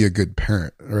trying to be a good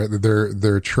parent, right?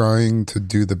 They're trying to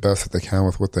do the best that they can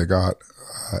with what they got,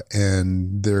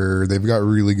 and they've got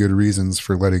really good reasons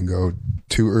for letting go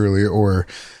too early or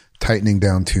tightening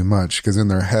down too much, because in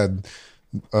their head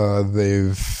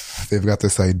they've got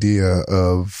this idea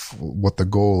of what the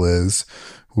goal is,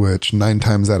 which 9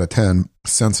 times out of 10,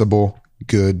 sensible,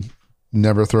 good,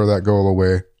 never throw that goal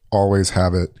away, always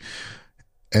have it.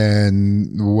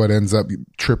 And what ends up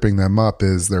tripping them up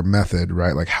is their method,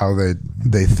 right? Like how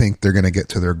they think they're going to get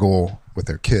to their goal with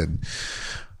their kid.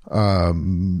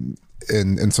 And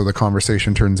so the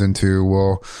conversation turns into,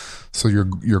 well, so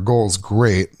your goal's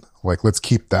great. Like, let's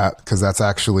keep that, because that's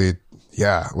actually,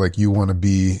 like you want to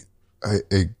be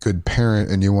a good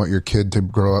parent and you want your kid to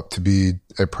grow up to be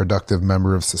a productive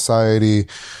member of society,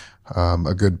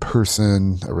 a good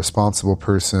person, a responsible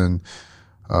person,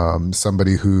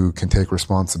 somebody who can take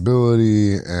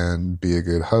responsibility and be a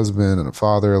good husband and a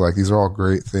father. Like, these are all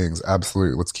great things.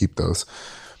 Absolutely. Let's keep those.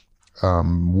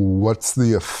 What's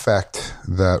the effect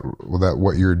that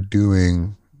what you're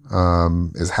doing,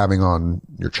 is having on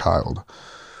your child?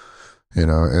 You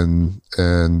know, and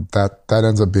that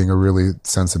ends up being a really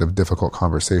sensitive, difficult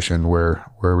conversation where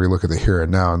we look at the here and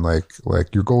now and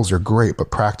like your goals are great, but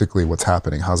practically what's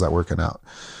happening? How's that working out?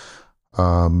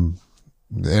 And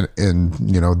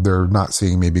you know, they're not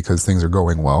seeing me because things are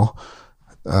going well.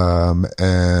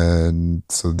 And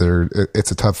so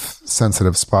it's a tough,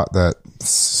 sensitive spot that,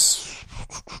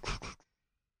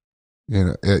 you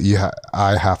know,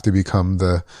 I have to become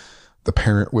the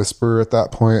parent whisperer at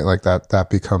that point. Like that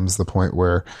becomes the point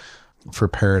where, for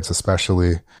parents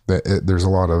especially, there's a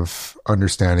lot of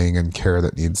understanding and care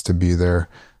that needs to be there,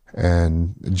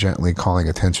 and gently calling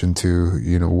attention to,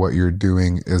 you know, what you're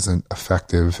doing isn't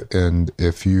effective. And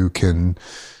if you can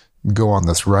go on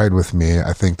this ride with me,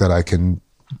 I think that I can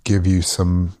give you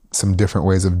some different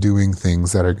ways of doing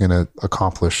things that are going to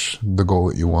accomplish the goal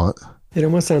that you want. It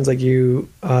almost sounds like you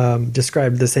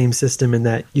described the same system in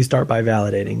that you start by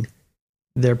validating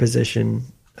their position,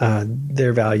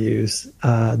 their values,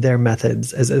 their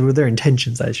methods, their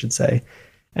intentions, I should say,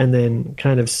 and then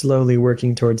kind of slowly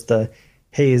working towards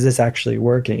hey, is this actually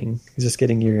working? Is this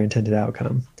getting your intended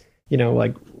outcome? You know,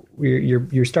 like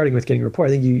you're starting with getting rapport. I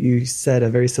think you said a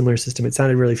very similar system. It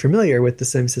sounded really familiar with the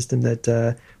same system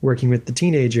that working with the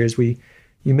teenagers. You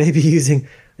may be using.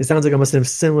 It sounds like almost a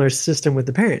similar system with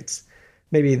the parents.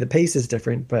 Maybe the pace is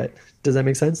different, but does that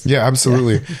make sense? Yeah,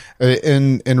 absolutely. Yeah.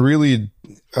 And really,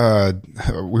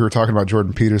 we were talking about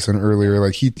Jordan Peterson earlier.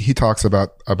 Like he talks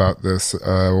about this.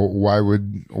 Why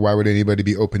would anybody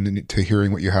be open to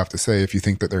hearing what you have to say if you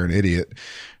think that they're an idiot,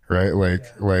 right?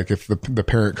 Like if the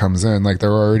parent comes in, like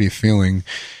they're already feeling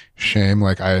shame,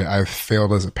 like I've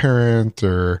failed as a parent,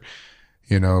 or,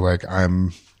 you know, like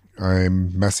I'm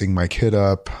messing my kid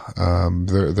up.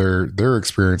 They're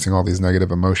experiencing all these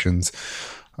negative emotions.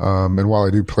 And while I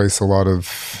do place a lot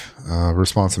of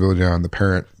responsibility on the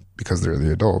parent because they're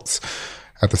the adults,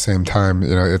 at the same time,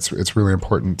 you know, it's really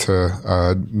important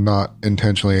to not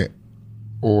intentionally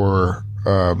or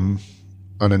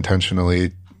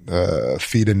unintentionally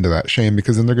feed into that shame,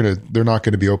 because then they're not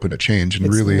going to be open to change, and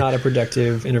it's really not a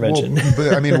productive intervention. Well,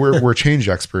 but I mean, we're change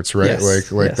experts, right?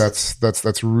 Yes, like yes.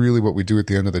 That's really what we do at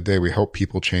the end of the day. We help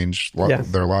people change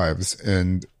their lives,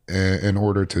 and in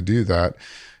order to do that,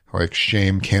 like,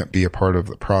 shame can't be a part of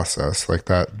the process. Like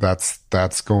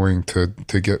that's going to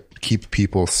keep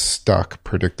people stuck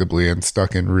predictably and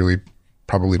stuck in really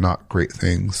probably not great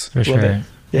things. For sure.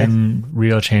 Yeah. And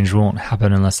real change won't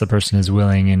happen unless the person is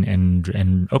willing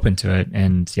and open to it.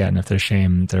 And and if there's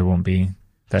shame, there won't be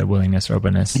that willingness or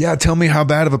openness. Yeah, tell me how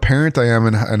bad of a parent I am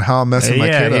and how I'm messing my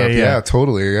kid up. Yeah,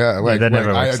 totally. Yeah, that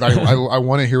never works. I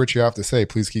want to hear what you have to say.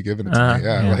 Please keep giving it to me.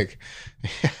 Yeah.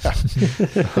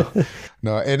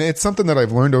 No, and it's something that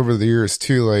I've learned over the years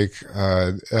too. Like,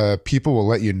 people will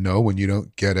let you know when you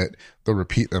don't get it. They'll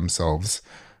repeat themselves.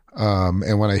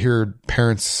 And when I hear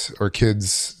parents or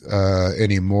kids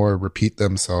anymore repeat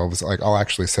themselves, like I'll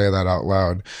actually say that out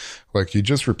loud. Like, you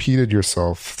just repeated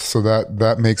yourself. So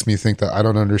that makes me think that I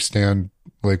don't understand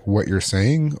like what you're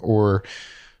saying, or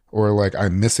like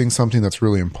I'm missing something that's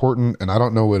really important and I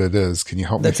don't know what it is. Can you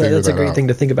help me figure that out? That's a great thing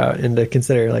to think about and to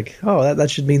consider. Like, oh, that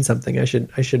should mean something. I should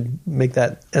make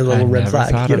that a little red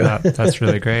flag. You know? That's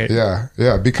really great. Yeah.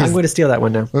 Because I'm going to steal that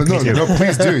one now. No,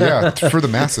 please do. Yeah, for the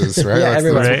masses, right? Yeah,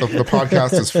 that's what the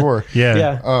podcast is for.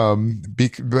 Yeah.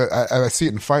 But I see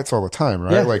it in fights all the time,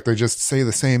 right? Yeah. Like they just say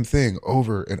the same thing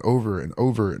over and over and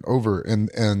over and over,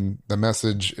 and the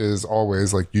message is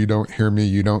always like, you don't hear me,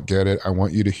 you don't get it. I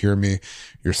want you to hear me.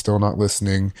 You're still not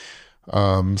listening.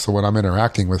 So when I'm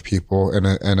interacting with people and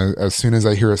as soon as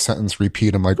I hear a sentence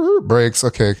repeat, I'm like, breaks.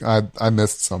 Okay. I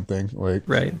missed something. Like,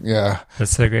 right. Yeah.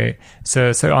 That's so great.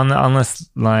 So on this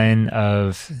line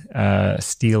of,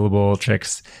 stealable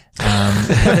tricks,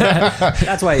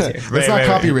 that's why he's here. It's not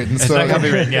copywritten. It's not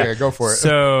copywritten. Yeah. Go for it.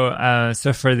 So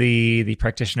for the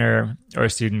practitioner or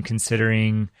student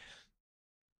considering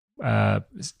a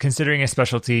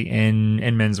specialty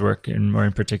in men's work, and more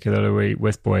in particular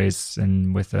with boys,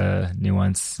 and with a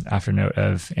nuance after note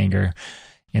of anger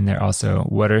in there also,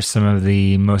 what are some of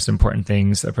the most important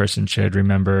things a person should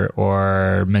remember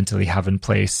or mentally have in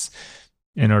place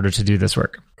in order to do this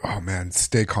work? Oh man,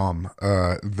 stay calm.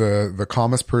 The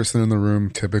calmest person in the room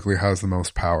typically has the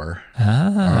most power.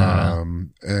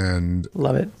 And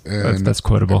love it. And that's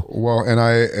quotable. Well, and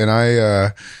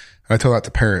I tell that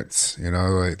to parents, you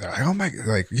know, like, oh my,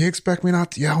 like, you expect me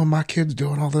not to yell when my kid's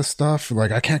doing all this stuff?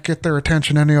 Like, I can't get their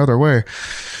attention any other way.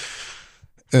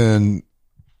 And,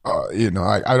 you know,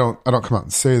 I don't come out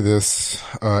and say this,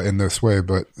 in this way,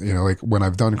 but, you know, like when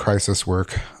I've done crisis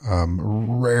work,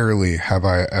 rarely have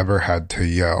I ever had to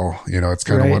yell. You know, it's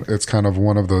kind of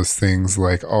one of those things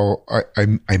like, oh,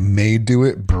 I may do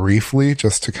it briefly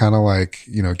just to kind of like,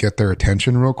 you know, get their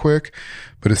attention real quick.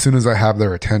 But as soon as I have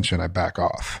their attention, I back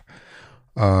off.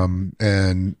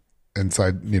 And so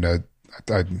I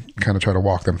kind of try to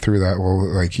walk them through that. Well,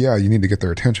 like, yeah, you need to get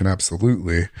their attention.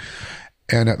 Absolutely.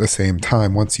 And at the same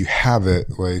time, once you have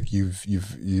it, like you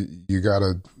got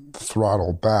to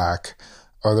throttle back.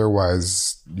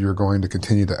 Otherwise you're going to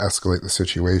continue to escalate the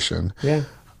situation. Yeah.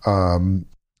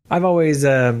 I've always,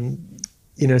 said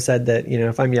that,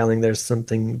 if I'm yelling, there's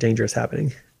something dangerous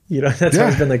happening. That's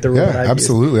always been like the rule that I've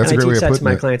absolutely. used. That's a great way of putting it. I teach that to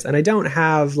my clients, and I don't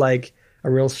have like a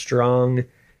real strong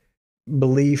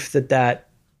belief that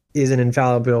is an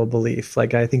infallible belief.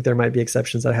 Like, I think there might be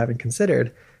exceptions that I haven't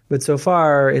considered, but so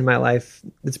far in my life,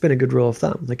 it's been a good rule of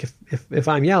thumb. Like if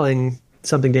I'm yelling,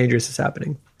 something dangerous is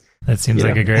happening. That seems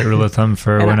like a great rule of thumb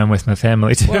for when I'm with my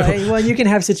family too. Well, you can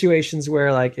have situations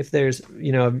where, like, if there's,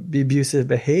 abusive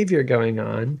behavior going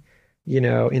on,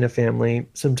 in a family,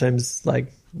 sometimes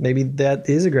like maybe that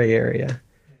is a gray area,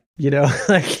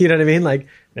 like, you know what I mean? Like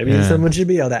maybe someone should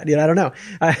be yelled at, I don't know.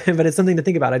 But it's something to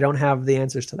think about. I don't have the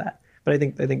answers to that, but I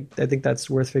think that's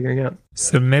worth figuring out.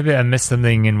 So maybe I missed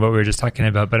something in what we were just talking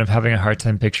about, but I'm having a hard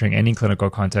time picturing any clinical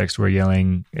context where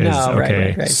yelling is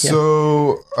okay. Right.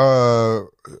 So,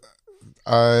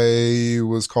 I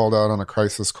was called out on a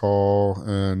crisis call,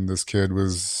 and this kid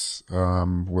was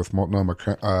with multnomah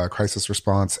crisis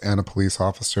response and a police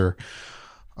officer,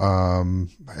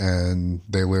 and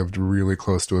they lived really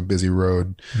close to a busy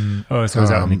road. Oh, so it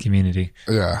was out in the community.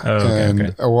 Yeah. Oh,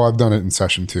 okay. Well, I've done it in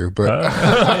session too, but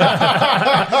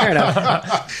fair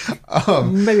enough.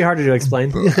 Maybe harder to explain.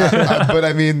 But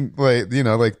I mean, like, they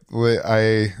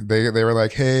were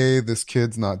like, hey, this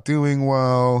kid's not doing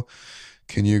well.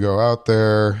 Can you go out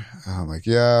there? I'm like,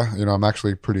 yeah, I'm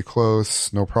actually pretty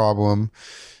close. No problem.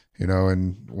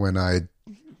 And when I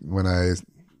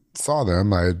saw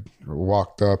them, I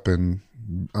walked up and,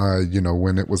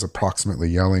 when it was approximately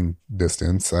yelling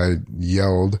distance, I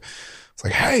yelled. It's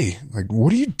like, hey, like,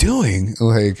 what are you doing?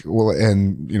 Like, well,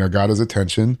 and, got his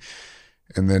attention,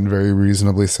 and then very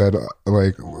reasonably said,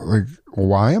 like,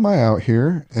 why am I out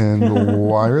here? And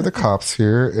why are the cops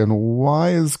here? And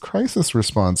why is crisis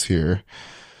response here?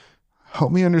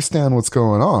 Help me understand what's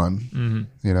going on.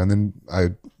 Mm-hmm. And then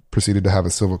I proceeded to have a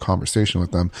civil conversation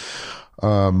with them.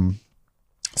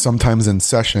 Sometimes in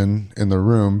session in the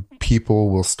room, people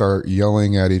will start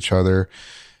yelling at each other,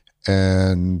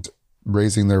 and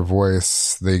raising their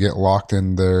voice, they get locked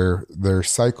in their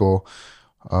cycle.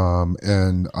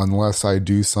 And unless I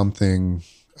do something,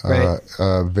 Right.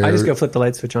 very, I just go flip the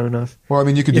light switch on and off. well, I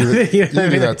mean, you could do that. You know You can what I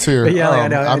do mean? that too. But yeah, I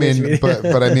know. I I know what you mean, mean.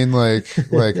 but I mean, like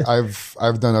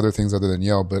I've done other things other than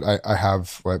yell, but I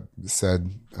have like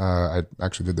said, I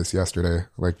actually did this yesterday,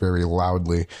 like very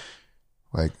loudly,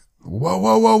 like, whoa,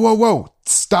 whoa, whoa, whoa, whoa,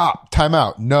 stop, time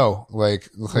out. No, like,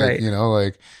 Right. you know,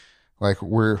 like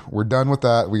we're done with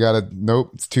that. We gotta,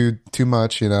 nope, it's too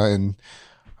much, you know,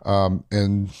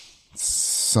 and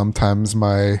sometimes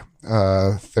my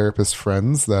therapist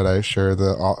friends that I share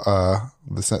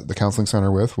the counseling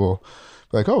center with will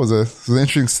be like, "Oh, it was an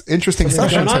interesting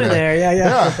session Going on today. in there. Yeah.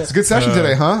 Yeah, it's a good session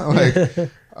today, huh?"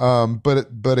 Like,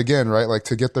 but again, right? Like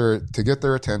to get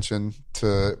their attention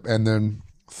and then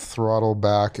throttle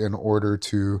back in order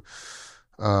to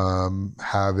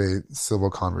have a civil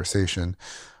conversation.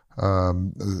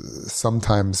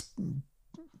 Sometimes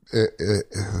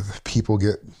people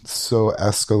get so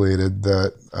escalated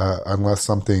that unless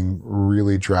something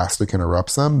really drastic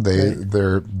interrupts them,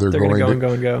 they're going to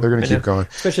go. They're going to keep going.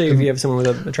 Especially if you have someone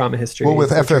with a trauma history. Well, with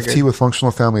they're FFT, triggered. with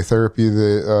functional family therapy,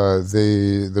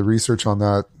 the research on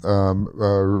that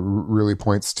really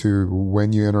points to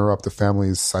when you interrupt the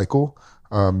family's cycle,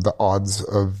 the odds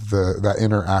of that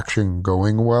interaction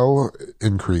going well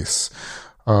increase.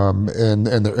 And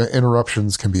the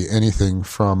interruptions can be anything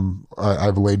from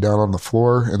I've laid down on the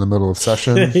floor in the middle of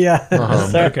session. Yeah.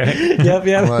 Okay.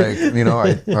 Yep. Like, you know,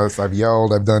 I've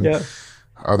yelled, I've done Yep.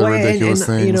 other ridiculous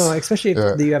things. You know, especially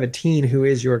if you have a teen who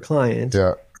is your client,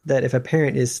 Yeah. that if a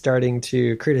parent is starting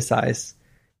to criticize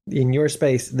in your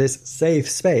space, this safe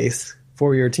space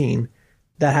for your teen,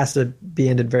 that has to be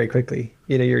ended very quickly.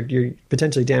 You know, you're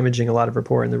potentially damaging a lot of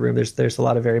rapport in the room. There's a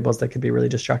lot of variables that could be really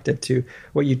destructive to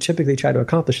what you typically try to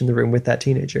accomplish in the room with that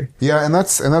teenager. Yeah, and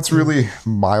that's really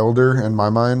milder in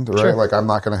my mind, right? Sure. Like I'm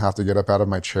not going to have to get up out of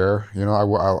my chair. You know,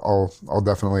 I'll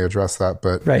definitely address that.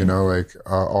 But Right. you know, like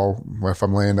if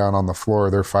I'm laying down on the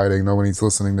floor, they're fighting. Nobody's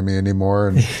listening to me anymore,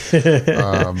 and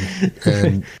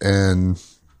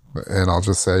I'll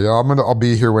just say, yeah, I'll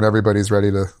be here when everybody's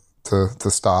ready to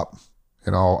stop.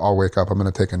 You know, I'll wake up. I'm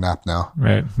going to take a nap now.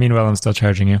 Right. Meanwhile, I'm still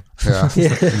charging you. Yeah,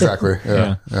 exactly.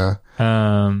 Yeah.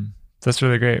 That's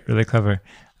really great. Really clever.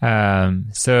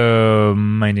 So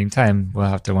minding time, we'll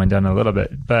have to wind down a little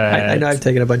bit, but I know I've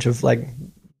taken a bunch of like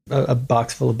a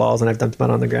box full of balls and I've dumped them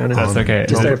out on the ground. And that's okay.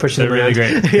 Just started pushing They're them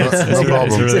really around. great. Yeah. No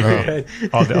problem. It's really Really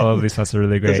great. All of these thoughts are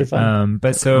really great. Those are fun.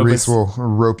 But so, Reese will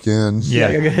rope you in.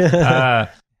 yeah.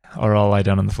 Or I'll lie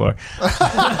down on the floor. So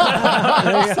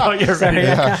you're ready.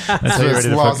 Yeah. That's So how you're it's ready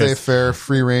to laissez focus. faire,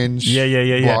 free range. Yeah.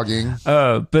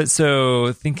 blogging. But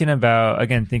so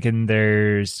thinking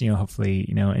there's, hopefully,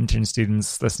 intern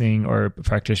students listening or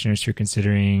practitioners who are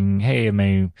considering, hey, am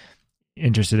I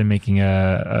interested in making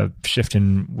a shift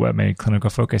in what my clinical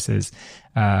focus is?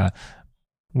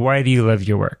 Why do you love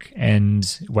your work? And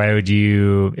why would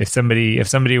you, if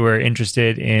somebody were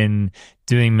interested in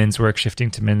doing men's work,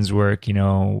 shifting to men's work,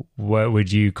 what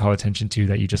would you call attention to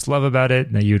that you just love about it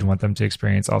and that you'd want them to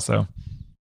experience also?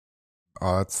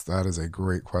 That is a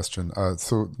great question.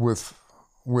 So with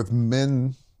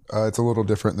men, it's a little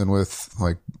different than with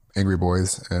like angry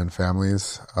boys and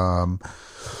families. I'm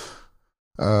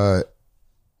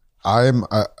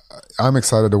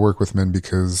excited to work with men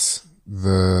because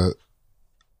the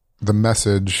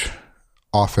message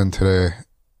often today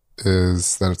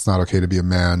is that it's not okay to be a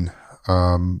man.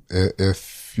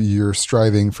 If you're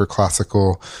striving for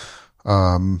classical,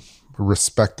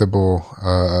 respectable,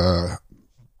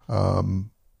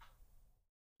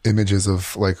 images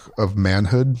of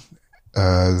manhood,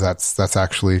 that's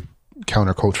actually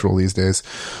countercultural these days.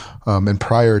 And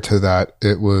prior to that,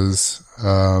 it was,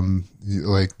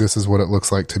 like, this is what it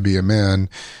looks like to be a man.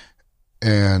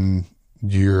 And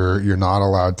you're not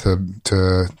allowed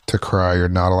to cry. You're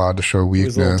not allowed to show It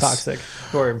weakness. was a little toxic,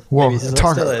 or Well, maybe it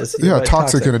still is. yeah, but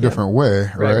toxic in a different way,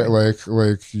 right? Right.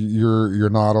 Like you're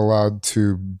not allowed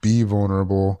to be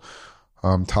vulnerable,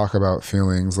 talk about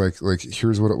feelings. Like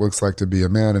here's what it looks like to be a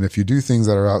man. And if you do things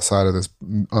that are outside of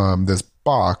this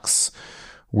box,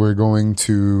 we're going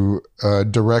to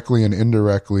directly and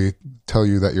indirectly tell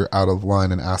you that you're out of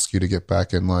line and ask you to get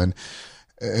back in line.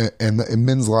 And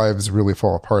men's lives really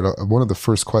fall apart. One of the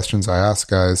first questions I ask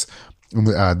guys,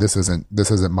 this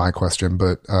isn't my question,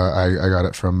 but I got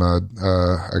it from a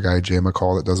guy, Jay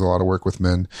McCall, that does a lot of work with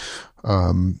men.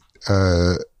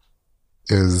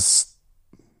 Is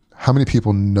how many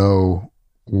people know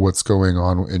what's going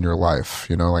on in your life?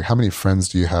 Like how many friends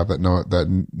do you have that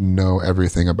know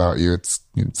everything about you? It's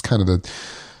kind of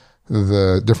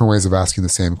the different ways of asking the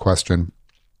same question.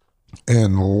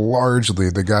 And largely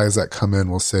the guys that come in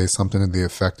will say something to the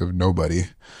effect of nobody.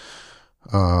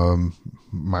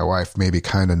 My wife maybe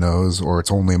kind of knows, or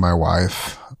it's only my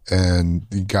wife. And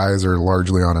the guys are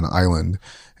largely on an island,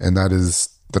 and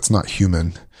that's not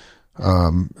human.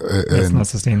 It's not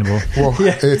sustainable. Well,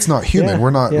 it's not human.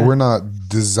 We're not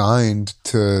designed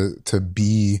to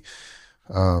be,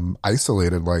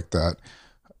 isolated like that.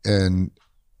 And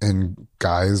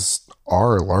guys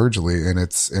are largely, and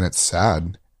it's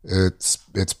sad.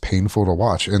 It's painful to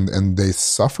watch, and they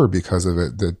suffer because of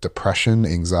it. The depression,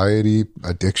 anxiety,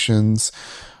 addictions,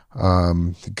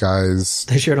 guys.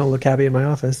 They sure don't look happy in my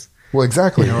office. Well,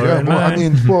 exactly. Yeah. Well, I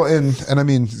mean, and I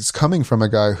mean, it's coming from a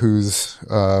guy who's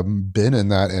been in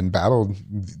that and battled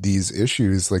these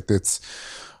issues. Like it's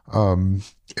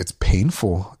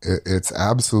painful. It's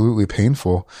absolutely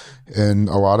painful, and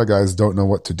a lot of guys don't know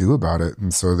what to do about it,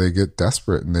 and so they get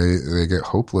desperate and they get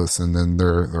hopeless, and then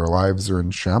their lives are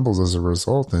in shambles as a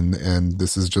result. And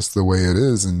this is just the way it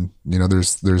is, and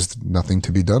there's nothing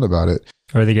to be done about it.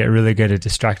 Or they get really good at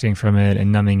distracting from it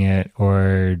and numbing it,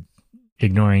 or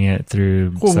ignoring it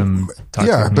through some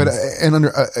toxic but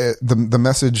the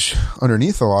message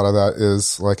underneath a lot of that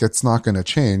is like, it's not going to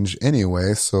change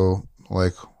anyway, so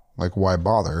like why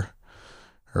bother,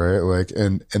 right? Like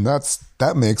and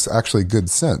that makes actually good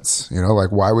sense.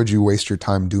 Like, why would you waste your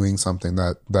time doing something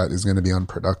that is going to be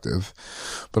unproductive?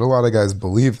 But a lot of guys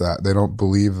believe that. They don't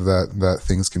believe that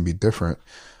things can be different,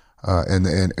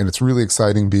 and it's really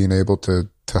exciting being able to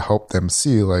help them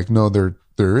see, like, no, there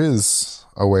is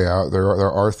a way out.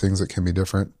 There are things that can be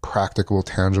different, practical,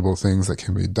 tangible things that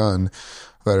can be done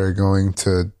that are going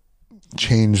to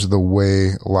change the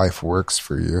way life works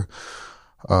for you.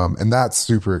 And that's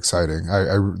super exciting.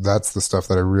 That's the stuff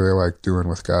that I really like doing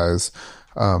with guys.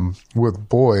 With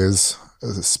boys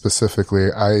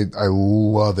specifically, I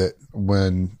love it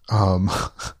when,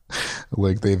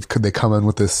 like they come in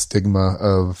with this stigma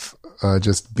of,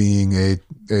 just being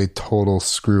a total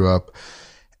screw up,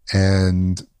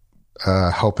 and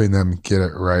helping them get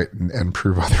it right and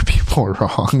prove other people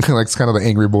wrong. Like, it's kind of the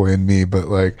angry boy in me, but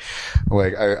like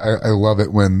I love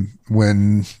it when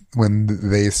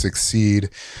they succeed,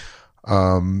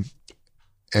 and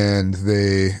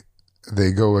they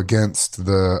go against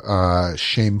the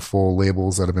shameful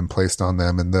labels that have been placed on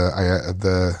them, and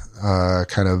the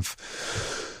kind of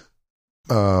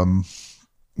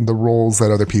the roles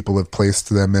that other people have placed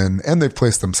them in, and they've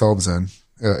placed themselves in.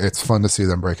 It's fun to see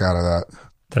them break out of that.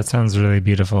 That sounds really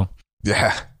beautiful.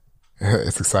 Yeah.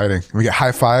 It's exciting. We get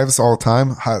high fives all the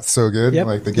time. It's so good. Yep.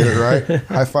 Like, they get it right.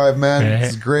 High five, man. Right.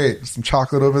 It's great. Some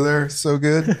chocolate over there. So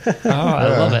good.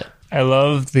 I love it. I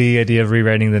love the idea of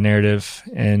rewriting the narrative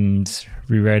and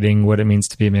rewriting what it means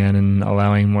to be a man, and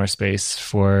allowing more space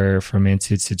for a man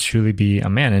to truly be a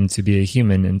man, and to be a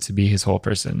human, and to be his whole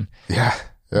person. Yeah.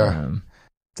 Yeah.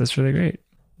 That's really great.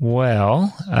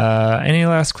 Well, any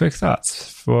last quick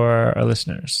thoughts for our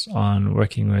listeners on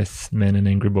working with men and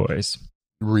angry boys?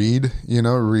 Read,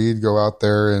 go out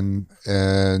there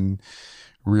and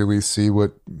really see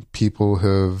what people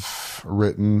have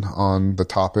written on the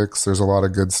topics. There's a lot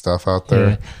of good stuff out there.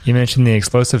 Yeah. You mentioned The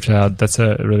Explosive Child. That's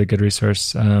a really good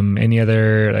resource. Any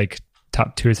other like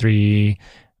top 2 or 3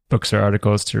 books or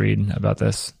articles to read about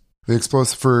this? The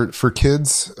Explosive for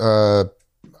kids, The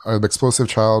Explosive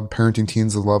Child, Parenting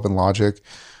Teens with Love and Logic,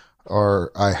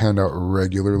 I hand out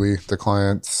regularly to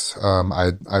clients.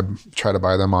 I try to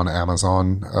buy them on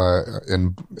Amazon,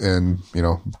 in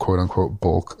quote unquote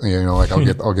bulk. Like I'll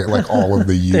get like all of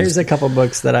the used. There's a couple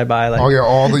books that I buy. Like, I'll get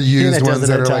all the used ones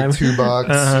that are like $2. You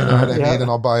know what I mean?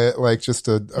 And I'll buy it like just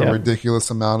a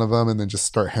ridiculous amount of them, and then just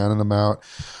start handing them out.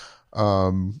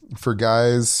 For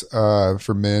guys,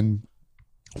 for men,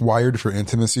 Wired for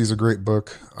Intimacy is a great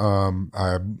book.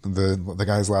 The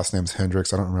guy's last name's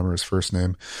Hendricks. I don't remember his first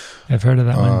name. I've heard of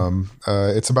that one.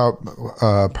 It's about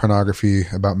pornography,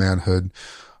 about manhood.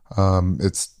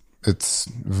 It's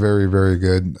very, very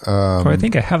good. I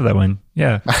think I have that one.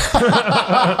 Yeah.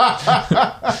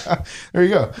 There you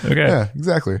go. Okay. Yeah,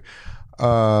 exactly.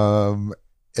 And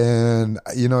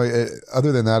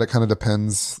other than that, it kind of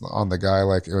depends on the guy,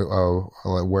 like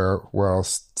where I'll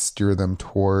steer them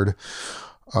toward.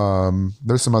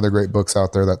 There's some other great books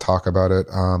out there that talk about it.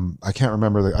 I can't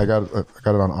remember I got it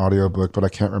on audiobook, but I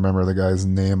can't remember the guy's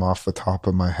name off the top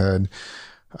of my head.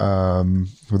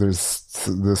 There's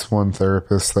this one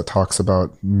therapist that talks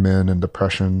about men and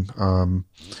depression.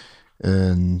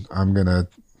 And I'm gonna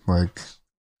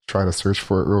try to search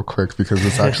for it real quick, because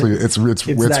it's actually, it's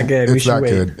that good. It's that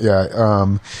good.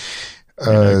 Yeah.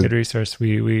 good resource.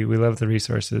 We love the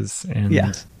resources. And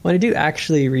yeah. Well, I do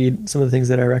actually read some of the things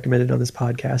that I recommended on this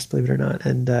podcast, believe it or not.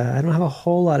 And I don't have a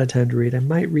whole lot of time to read. I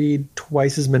might read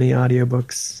twice as many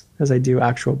audiobooks as I do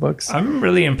actual books. I'm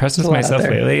really impressed with myself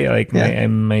lately. Like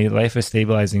my life is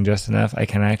stabilizing just enough. I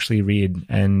can actually read,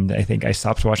 and I think I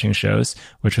stopped watching shows,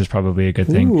 which was probably a good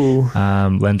thing.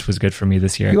 Lent was good for me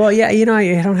this year. Well, yeah, I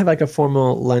don't have like a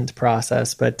formal Lent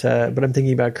process, but I'm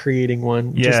thinking about creating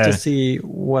one just to see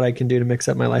what I can do to mix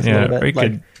up my life a little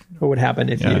bit. What would happen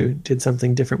if you did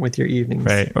something different with your evenings?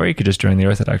 Right. Or you could just join the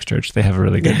Orthodox Church. They have a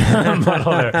really good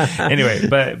model there. Anyway,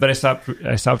 but I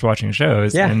stopped watching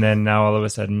shows, and then now all of a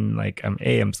sudden, like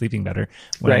I'm sleeping better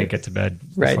when I get to bed.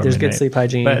 Right. There's good sleep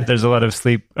hygiene. But there's a lot of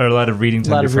sleep or a lot of reading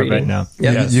time before bed now.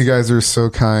 Yep. Yes. You guys are so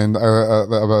kind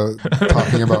about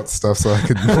talking about stuff, so I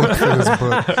could look for this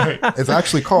book. It's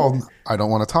actually called "I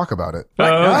Don't Want to Talk About It."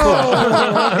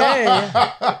 Okay.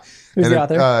 Who's the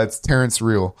author? It's Terrence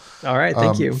Real. All right,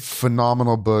 thank you.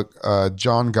 Phenomenal book.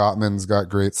 John Gottman's got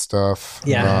great stuff.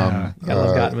 Yeah, I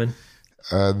love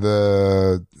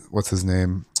Gottman. What's his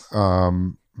name?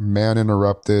 Man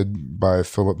Interrupted by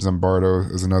Philip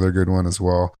Zimbardo is another good one as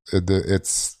well.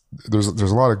 There's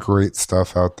a lot of great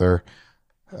stuff out there.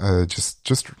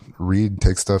 Just read,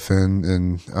 take stuff in,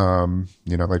 and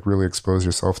like really expose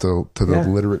yourself to the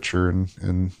literature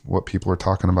and what people are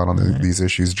talking about on these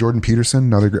issues. Jordan Peterson,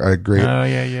 another great. Oh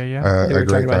yeah. We were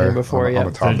talking about him before. On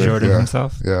the topic. Jordan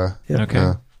himself. Yeah. Okay.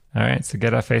 Yeah. All right, so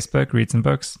get off Facebook, read some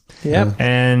books. Yeah.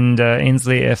 And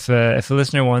Ainsley, if a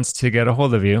listener wants to get a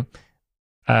hold of you,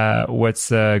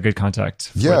 what's a good contact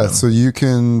for them? So you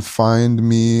can find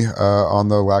me on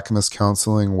the Lacamas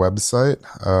Counseling website.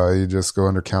 You just go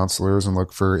under counselors and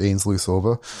look for Ainsley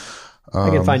Silva. I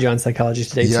can find you on Psychology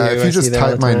Today too. If you just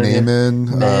type my name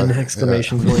in,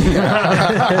 exclamation point.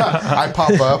 I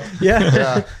pop up.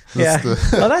 Yeah.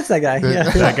 Oh, that's that guy. Yeah.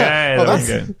 That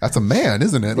guy. That's a man,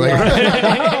 isn't it? Like,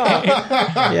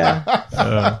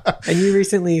 And you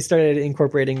recently started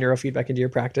incorporating neurofeedback into your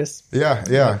practice.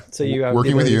 Yeah. So you have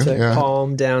working the ability with you to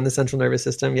calm down the central nervous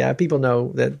system. Yeah, people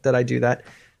know that I do that.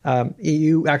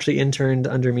 You actually interned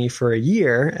under me for a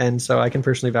year, and so I can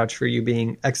personally vouch for you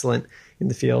being excellent in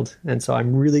the field. And so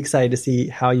I'm really excited to see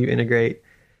how you integrate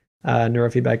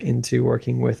neurofeedback into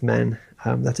working with men.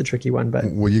 That's a tricky one, but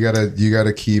you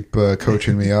gotta keep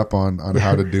coaching me up on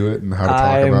how to do it and how to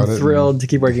talk about it. I'm thrilled to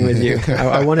keep working with you.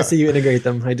 I want to see you integrate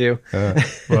them. I do.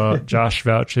 Well, Josh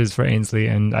vouches for Ainsley,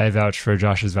 and I vouch for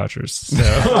Josh's vouchers.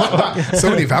 So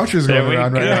many vouchers going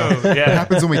around right now. Yeah. What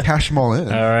happens when we cash them all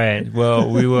in? All right. Well,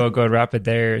 we will go wrap it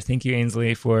there. Thank you,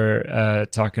 Ainsley, for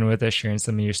talking with us, sharing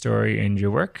some of your story and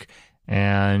your work.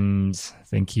 And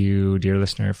thank you, dear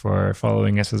listener, for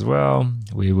following us as well.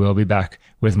 We will be back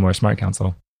with more Smart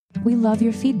Counsel. We love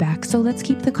your feedback, so let's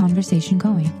keep the conversation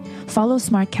going. Follow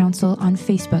Smart Counsel on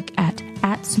Facebook at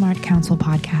Smart Counsel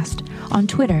Podcast, on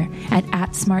Twitter at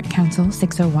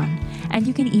SmartCounsel601, and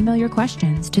you can email your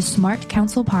questions to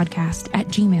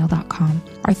smartcounselpodcast@gmail.com.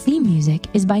 Our theme music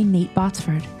is by Nate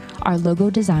Botsford. Our logo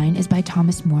design is by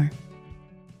Thomas Moore.